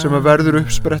sem að verður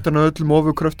uppsprettan af öllum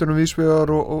ofurkröftunum vísvegar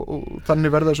og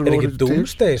þannig verða svo er ekki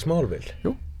Doomsday Smallville?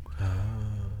 Jú.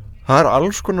 Það er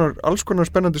alls konar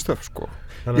spennandi stöf sko.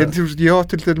 Ég á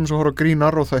til dæmis að horfa á Green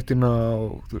Arrow þættina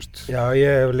og þú veist. Já, ég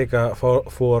hef líka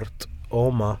Ford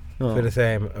Oma fyrir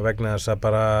þeim vegna þess að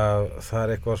bara það er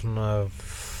eitthvað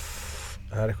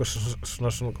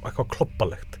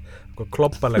eitthvað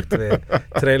klobbalegt við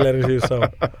trailerin sem ég sá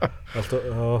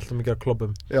alltaf mikið að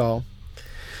klobbum. Já.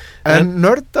 En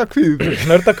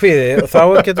nördakvíði, þá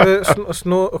getum við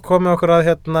komið okkur að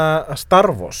Star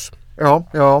Wars. Já,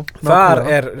 þar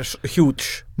er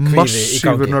huge kvíði í gangi.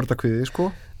 Massífur nördakvíði, sko.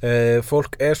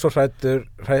 Fólk er svo hrætt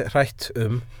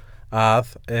að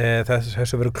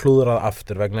þessu verður klúðrað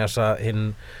aftur vegna þess að hinn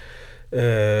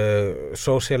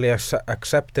socially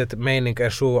accepted meining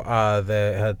er svo að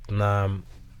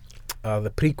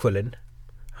prequelin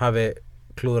hafi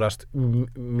klúðrast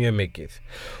mjög mikið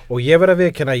og ég verð að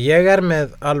viðurkenna að ég er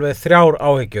með alveg 3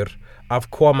 áhyggjur af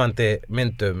komandi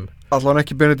myndum. Allan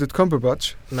ekki Benedict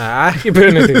Cumberbatch? Nei, ekki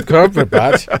Benedict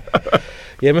Cumberbatch.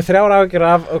 Ég er með 3 áhyggjur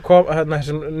af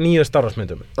þessum nýju Star Wars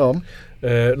myndum.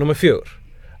 Númer 4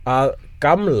 að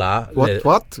gamla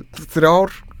What? 3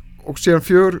 og síðan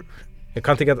 4? Ég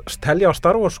kannti ekki að telja á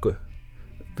Star Wars sko.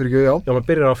 Fyrir ekki, já. Já, maður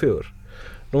byrjar á 4.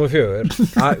 Númer 4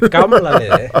 að gamla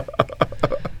liði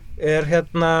er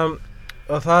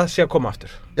að það sé að koma aftur.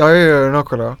 Já,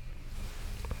 nákvæmlega.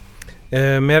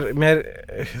 Mér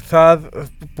það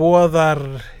boðar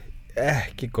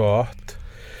ekki gott.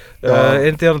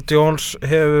 Indiana Jones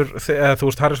hefur, þú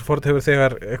veist, Harrison Ford hefur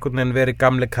þegar einhvern veginn verið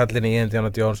gamli kallinn í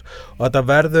Indiana Jones og þetta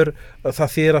verður,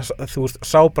 það þýðir að, þú veist,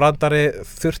 sá brandari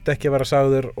þurfti ekki að vera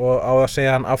sagður og á að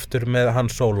segja hann aftur með Han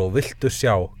Solo. Viltu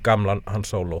sjá gamlan Han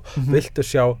Solo? Viltu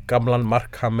sjá gamlan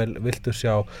Mark Hamill? Viltu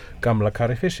sjá gamla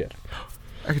Carrie Fisher?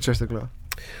 Ekki sérstaklega.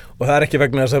 Og það er ekki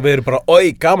vegna þess að við erum bara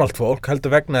gamalt fólk, heldur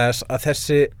vegna þess að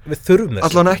við þurfum þessu.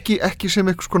 Allan ekki sem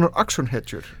einhvers konar action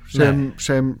hedger,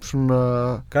 sem svona...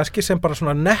 Kannski sem bara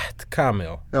svona nett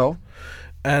cameo. Já.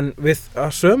 En við að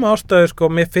sömu ástæðu, sko,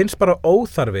 mér finnst bara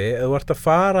óþarfi að þú ert að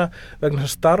fara vegna þess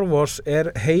að Star Wars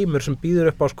er heimur sem býður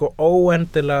upp á, sko,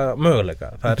 óendilega möguleika.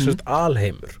 Það er sérst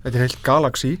alheimur. Þetta er heilt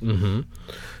galaxí.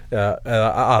 Já, eða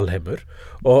alheimur.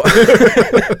 Og,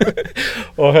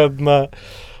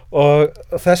 og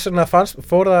þess vegna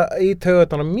fór það í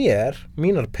taugarnar mér,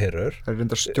 mínar perur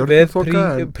við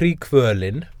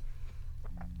príkvölin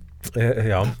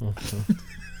já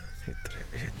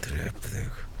ég drep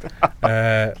þig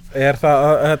er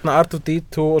það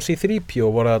R2-D2 og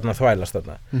C-3PO voru þarna þvælast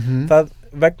þarna það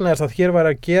vegna þess að hér væri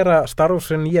að gera Star Wars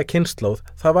nýja kynslóð,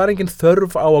 það var engin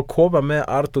þörf á að koma með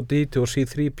R2-D2 og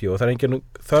C-3PO, það er engin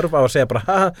þörf á að segja bara,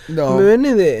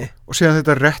 muniði og síðan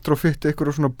þetta retrofit ykkur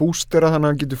og svona boostera þannig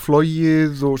að hann getur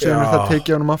flogið og síðan er það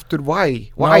tekið hann aftur, why?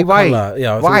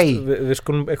 Já, við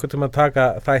skulum einhvern tíma að taka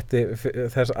þætti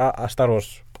þess að Star Wars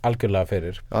algjörlega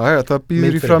fyrir. Já, það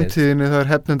býður í framtíðinni, það er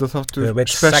hefninda þáttur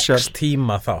special. 6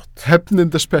 tíma þátt.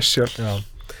 Hefninda special. Já.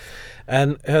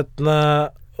 En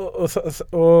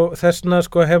og þessna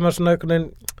sko hefur maður svona einhvern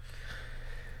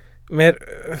veginn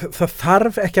það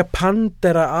þarf ekki að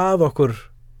pandera að okkur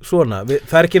svona,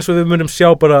 það er ekki eins og við munum sjá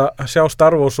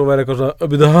Star Wars og vera eitthvað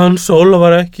svona Han Solo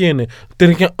var ekki inni, þetta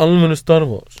er ekki almennu Star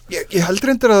Wars. Ég held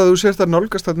reyndar að þú sést að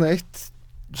nálgast þarna eitt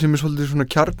sem er svolítið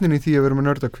svona kjarnin í því að vera með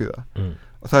nördakvíða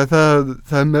og það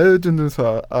er meðvitund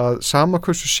það að sama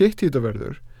hversu shit í þetta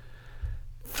verður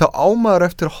þá ámaður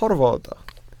eftir að horfa á þetta.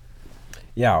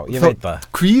 Já, ég veit það.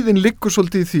 Kvíðin liggur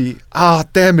svolítið í því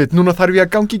dammit, núna þarf ég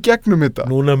að gangi gegnum þetta.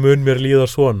 Núna mun mér líða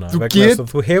svona þú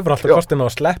hefur alltaf kostin á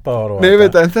að sleppa á Nei,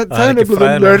 veit það, en það er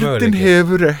nefnilega nördin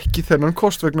hefur ekki þennan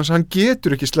kost vegna þess að hann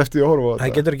getur ekki sleppt í að horfa á þetta.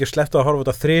 Hann getur ekki sleppt á að horfa á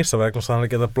þetta þrisa vegna þess að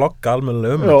hann geta blogga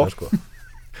almennilega þetta sko.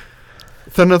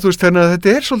 Þannig að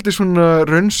þetta er svolítið svona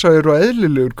raunsægur og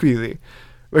eðlilegur kvíði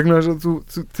vegna þess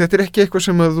að þetta er ekki eitthvað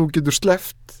sem að þú getur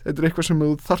sleppt, þetta er eitthvað sem að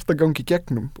þú þarft að gangi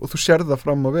gegnum og þú sér það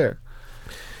fram á veg.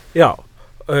 Já,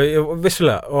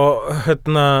 vissulega og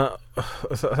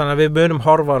þannig að við munum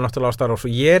horfa náttúrulega á Star Wars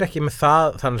og ég er ekki með það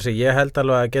þannig að ég held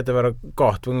alveg að geta verið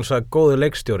gott vegna þess að góður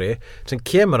leikstjóri sem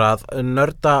kemur að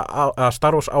nörda að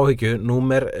Star Wars áhyggju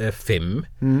númer 5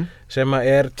 sem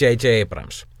er J.J.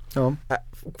 Abrams. Já.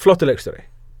 Flottur leikstjóri,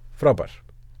 frábær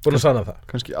búin að sanna það.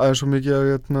 Kannski aðeins svo mikið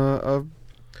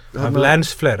af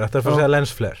lens flare, þetta er að segja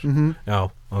lens flare. Já,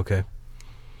 ok.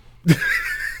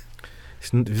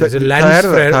 þessi það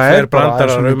lensflare er bara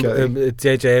brandarar aðeins of mikið af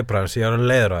J.J. Abrams, ég er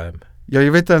leiður á þeim Já,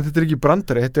 ég veit að þetta er ekki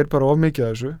brandari, þetta er bara of mikið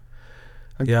af þessu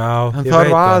Já, Hann ég þarf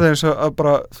veit það aðeins að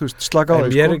bara, þú veist, slaka á En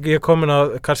því ég er komin á,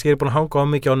 kannski ég er búin að hanga á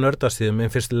mikið á nördastíðum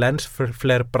en fyrst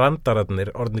lensflare brandararnir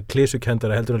orðinni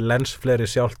klísukendari heldur en lensflare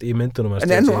sjálft í myndunum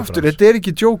En enn og aftur, þetta er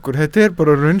ekki djókur, þetta er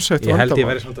bara raunsætt Ég held ég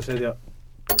verið svona að segja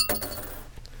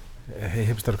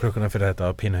hipstarkrökkuna fyrir þetta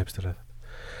og pínu hipstar þetta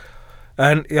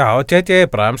En já, J.J.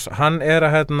 Abrams, hann er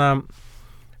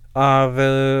að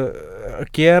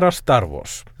gera Star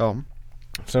Wars Já,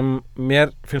 sem mér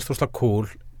finnst þú cool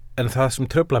en það sem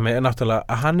tröfla mig er náttúrulega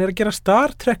að hann er að gera Star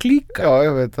Trek líka já,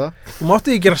 ég veit það Þú mátti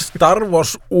ekki gera Star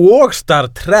Wars og Star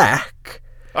Trek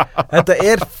Þetta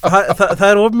er það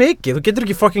er of mikið, þú getur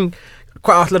ekki fucking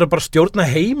hvað ætlar að bara stjórna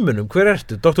heiminum hver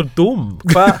ertu, Dr. Doom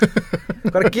hvað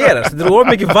er að gerast, þetta er of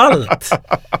mikið vald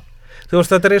Þú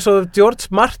veist, þetta er eins og George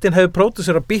Martin hefði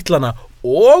pródúserað Beatlana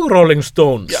og Rolling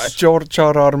Stones Já, George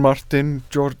R.R. Martin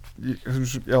George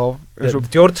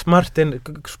Martin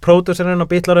pródúserinn á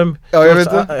Beatlanum Já, ég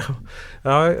veit það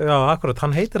Já, akkurat,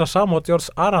 hann heitir það sama og George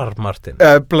R.R. Martin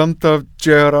Bland af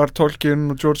J.R.R.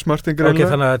 Tolkien og George Martin Ok,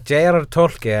 þannig að J.R.R.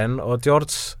 Tolkien og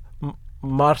George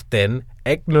Martin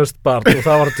eignust barn og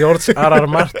það var George R.R.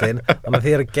 Martin þannig að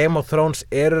því að Game of Thrones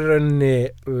er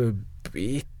raunni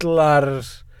Beatlar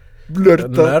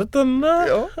Nördana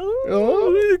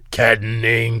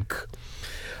Kenning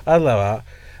Allavega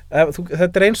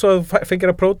þetta er eins og þú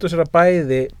fengir að pródúsera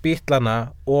bæði Beatlana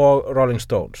og Rolling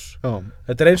Stones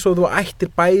þetta er eins og þú ættir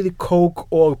bæði Coke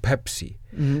og Pepsi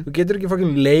þú getur ekki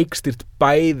fucking leikstýrt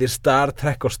bæði Star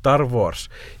Trek og Star Wars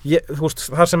þú veist,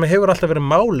 það sem hefur alltaf verið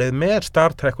málið með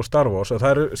Star Trek og Star Wars og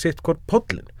það eru sitt hvort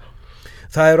pollin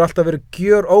það hefur alltaf verið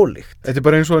gjör ólíkt Þetta er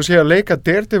bara eins og hann sé að leika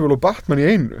Daredevil og Batman í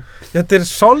einu Þetta er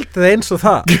svolítið eins og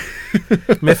það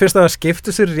Mér finnst það að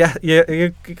skipta sér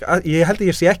ég held að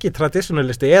ég sé ekki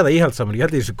traditionalisti eða íhaldsamur, ég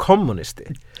held að ég sé kommunisti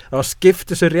það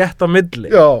skipta sér rétt á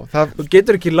milli Þú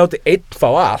getur ekki látið einn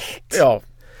fá allt Já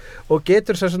og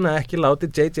getur sér svona ekki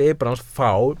látið J.J. Abrams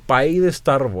fá bæði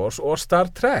Star Wars og Star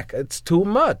Trek it's too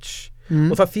much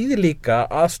og það þýðir líka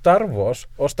að Star Wars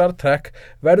og Star Trek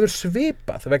verður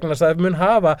svipað vegna þess að það mun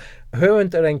hafa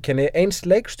höfundareinkenni eins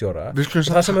leikstjóra og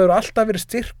það sem hefur alltaf verið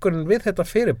styrkurinn við þetta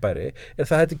fyrirbæri er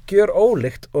það þetta gjör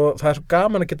ólíkt og það er svo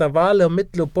gaman að geta valið á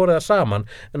milli og borið það saman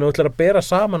en þú ætlar að bera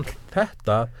saman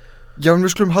þetta Já, en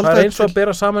við skulum halda það er eins og að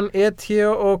bera saman E.T.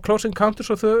 og Close Encounters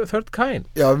of the Third Kind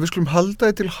Já, við skulum halda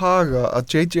þetta til haga að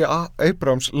J.J.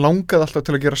 Abrams langaði alltaf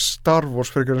til að gera Star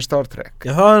Wars fyrir að Star Trek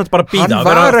Já, það er bara að býða, að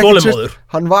vera þolinmóður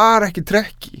Hann var ekki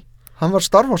Trekki Hann var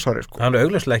Star Wars-ari, sko Hann er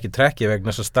augljóslega ekki Trekki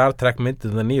vegna þess að Star Trek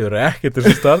myndið það nýjur er ekkert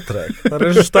eins og Star Trek Það er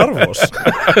eins og Star Wars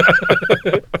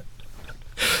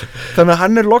Þannig að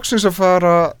hann er loksins að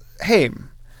fara heim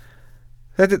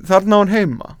Þarna á hann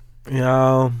heima Já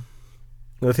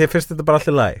Þér finnst þetta bara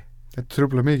allir læg Þetta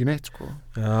trufla mikið neitt sko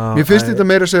Já, Mér finnst þetta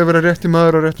meira að segja að vera rétti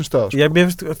maður á réttum stað sko. Já, mér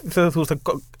finnst þú veist að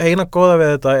eina góða við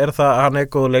þetta er það að hann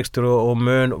er góð leikstjóri og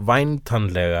mun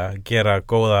væntanlega gera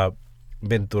góða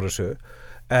mynd úr þessu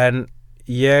en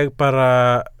ég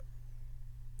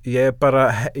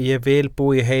vil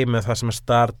búa í heimi það sem er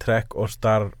Star Trek og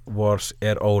Star Wars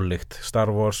er ólíkt Star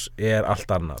Wars er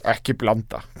allt annað Ekki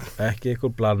blanda Ekki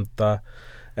ykkur blanda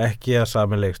ekki að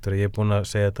sami leikstjóri, ég er búin að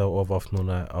segja þetta of oft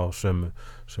núna á sömu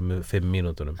 5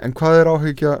 mínútunum. En hvað er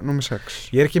áhyggja nummer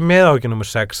 6? Ég er ekki með áhyggja nummer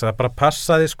 6, það bara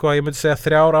passaði sko að ég myndi segja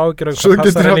 3 áhyggjur Svo það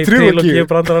passar henni í trílógíu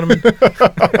brandaranum minn.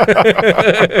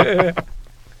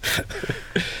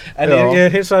 En ég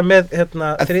er hins vegar með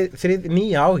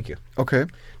nýja áhyggju. Okay.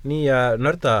 Nýja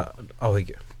nörda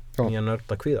áhyggju. Nýja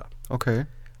nörda kvíða. Okay.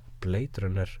 Blade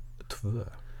Runner 2.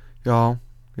 Já.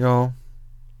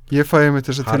 Ég fæði með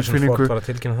þessa tilfinningu. Harrison Ford var að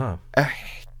tilkynna það.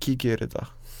 Ekki gera þetta.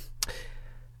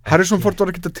 Harrison Ford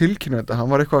var ekki að tilkynna þetta. Hann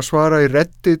var eitthvað að svara í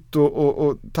Reddit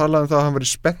og talaði um það að hann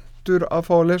verið spenntur að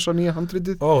fá að lesa nýja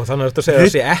handritið. Þannig að þetta segja að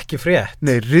það sé ekki frétt.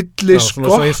 Nei, Ridley Scott.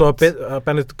 Svo eins og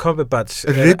Benedict Cumberbatch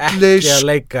ekki að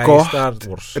leika í Star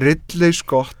Wars. Ridley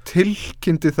Scott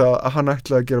tilkynnti það að hann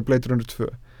ætlaði að gera Blade Runner 2.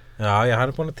 Já, hann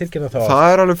er búin að tilkynna það. Það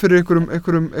er alveg fyrir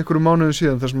einhverjum mánuðum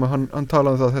síðan þar sem hann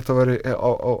talaði um það að þetta væri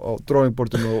á drawing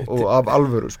boardinu og af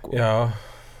alvöru sko. Já,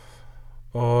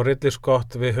 og Ridley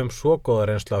Scott við höfum svo góða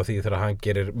reynsla á því þegar hann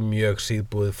gerir mjög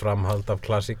síðbúið framhald af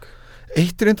klassík.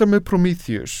 Eitt reyndar með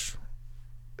Prometheus.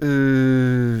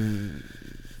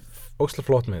 Ógeðslega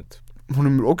flott mynd. Hún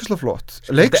er ógeðslega flott.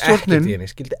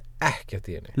 Skildi ekkert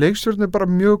í henni. Leikstjórnin er bara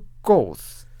mjög góð.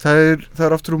 Það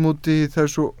er aftur á móti, það er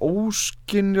svo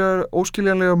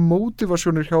óskiljanlega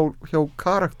mótivasjónir hjá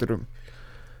karakterum.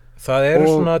 Það eru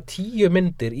svona 10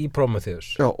 myndir í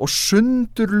Prometheus. Já, og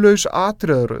sundurlaus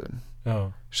atriðaröðin.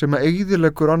 sem að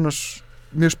eyðileggur annars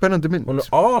mjög spennandi mynd. Hún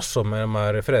awesome ef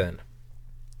maður friðin.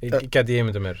 Gæti ég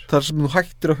mynda mér. Þar sem þú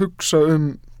hættir að hugsa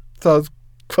það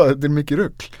hvað þetta mikið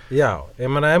rugl. Já, ég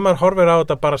meina ef maður horfir á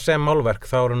þetta bara sem málverk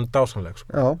þá hún dásamleg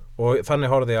Já. Og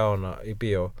þannig horfði ég á hana í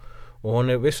bíó og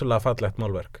hún vissulega fallegt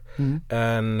málverk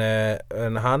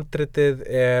en handritið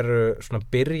svona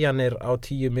byrjanir á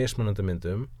 10 mismunandi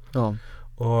myndum Já.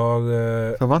 og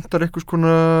það vantar einhvers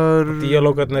konar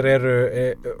díalógarnir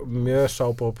mjög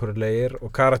sábópurulegir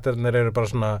og karakterinir bara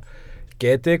svona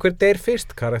getið hver deyr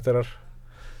fyrst karakterar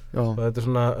Já. og þetta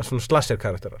svona slasher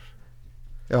karakterar.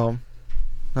 Já,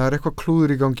 það eitthvað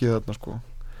klúður í gangi þarna sko.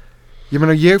 Ég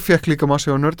meina ég fekk líka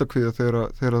massi á nördakvíða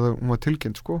þegar hún var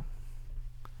tilkynnt sko.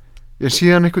 Ég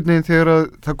síðan einhvern veginn þegar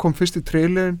það kom fyrst í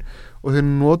trailerin og þeir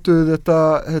notuðu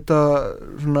þetta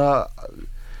svona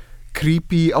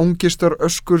creepy ángistar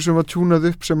öskur sem var tjúnað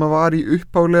upp sem að var í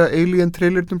uppálega Alien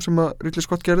trailernum sem að Ridley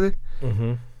Scott gerði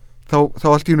þá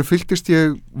allt í hennu fylltist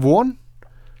ég von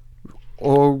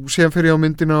og síðan fer ég á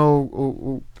myndina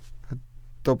og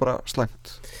þetta var bara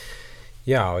slæmt.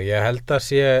 Já, ég held að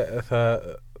sé það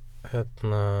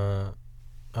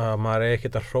að maður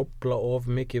ekkert að hrófla of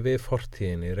mikið við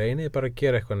fortíðinni, reynið bara að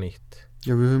gera eitthvað nýtt.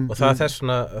 Já, og það er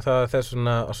þess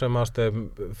vegna á sögum ástöðum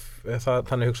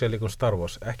þannig hugsa ég líka Star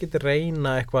Wars, ekkert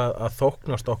reyna eitthvað að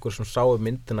þóknast okkur sem sáum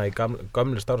myndina í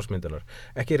gamli Star Wars myndinar,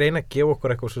 ekki reyna að gefa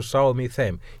okkur eitthvað sem sáum í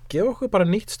þeim, gefa okkur bara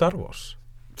nýtt Star Wars.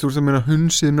 Þú veist að meina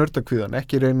hunsið nördakvíðan,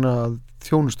 ekki reyna að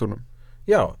þjónustunum.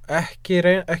 Já,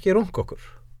 ekki runga okkur.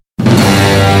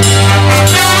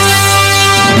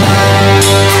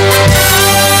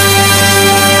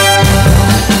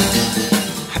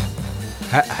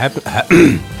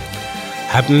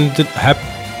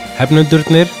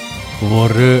 Hefnundurnir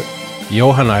voru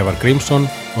Jóhann Ævar Grímsson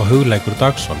og Hugleikur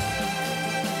Dagsson.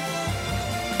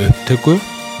 Upptöku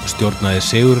stjórnaði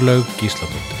Sigurlaug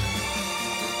Gísladóttir.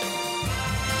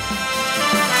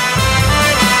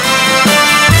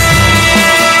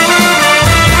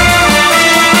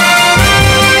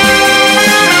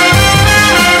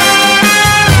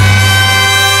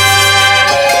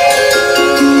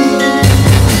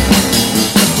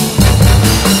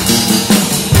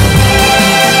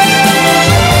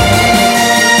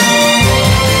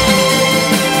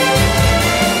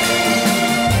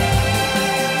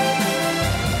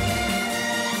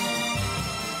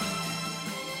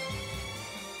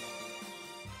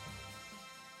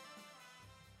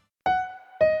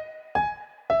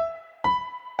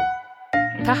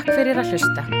 Takk fyrir að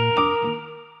hlusta.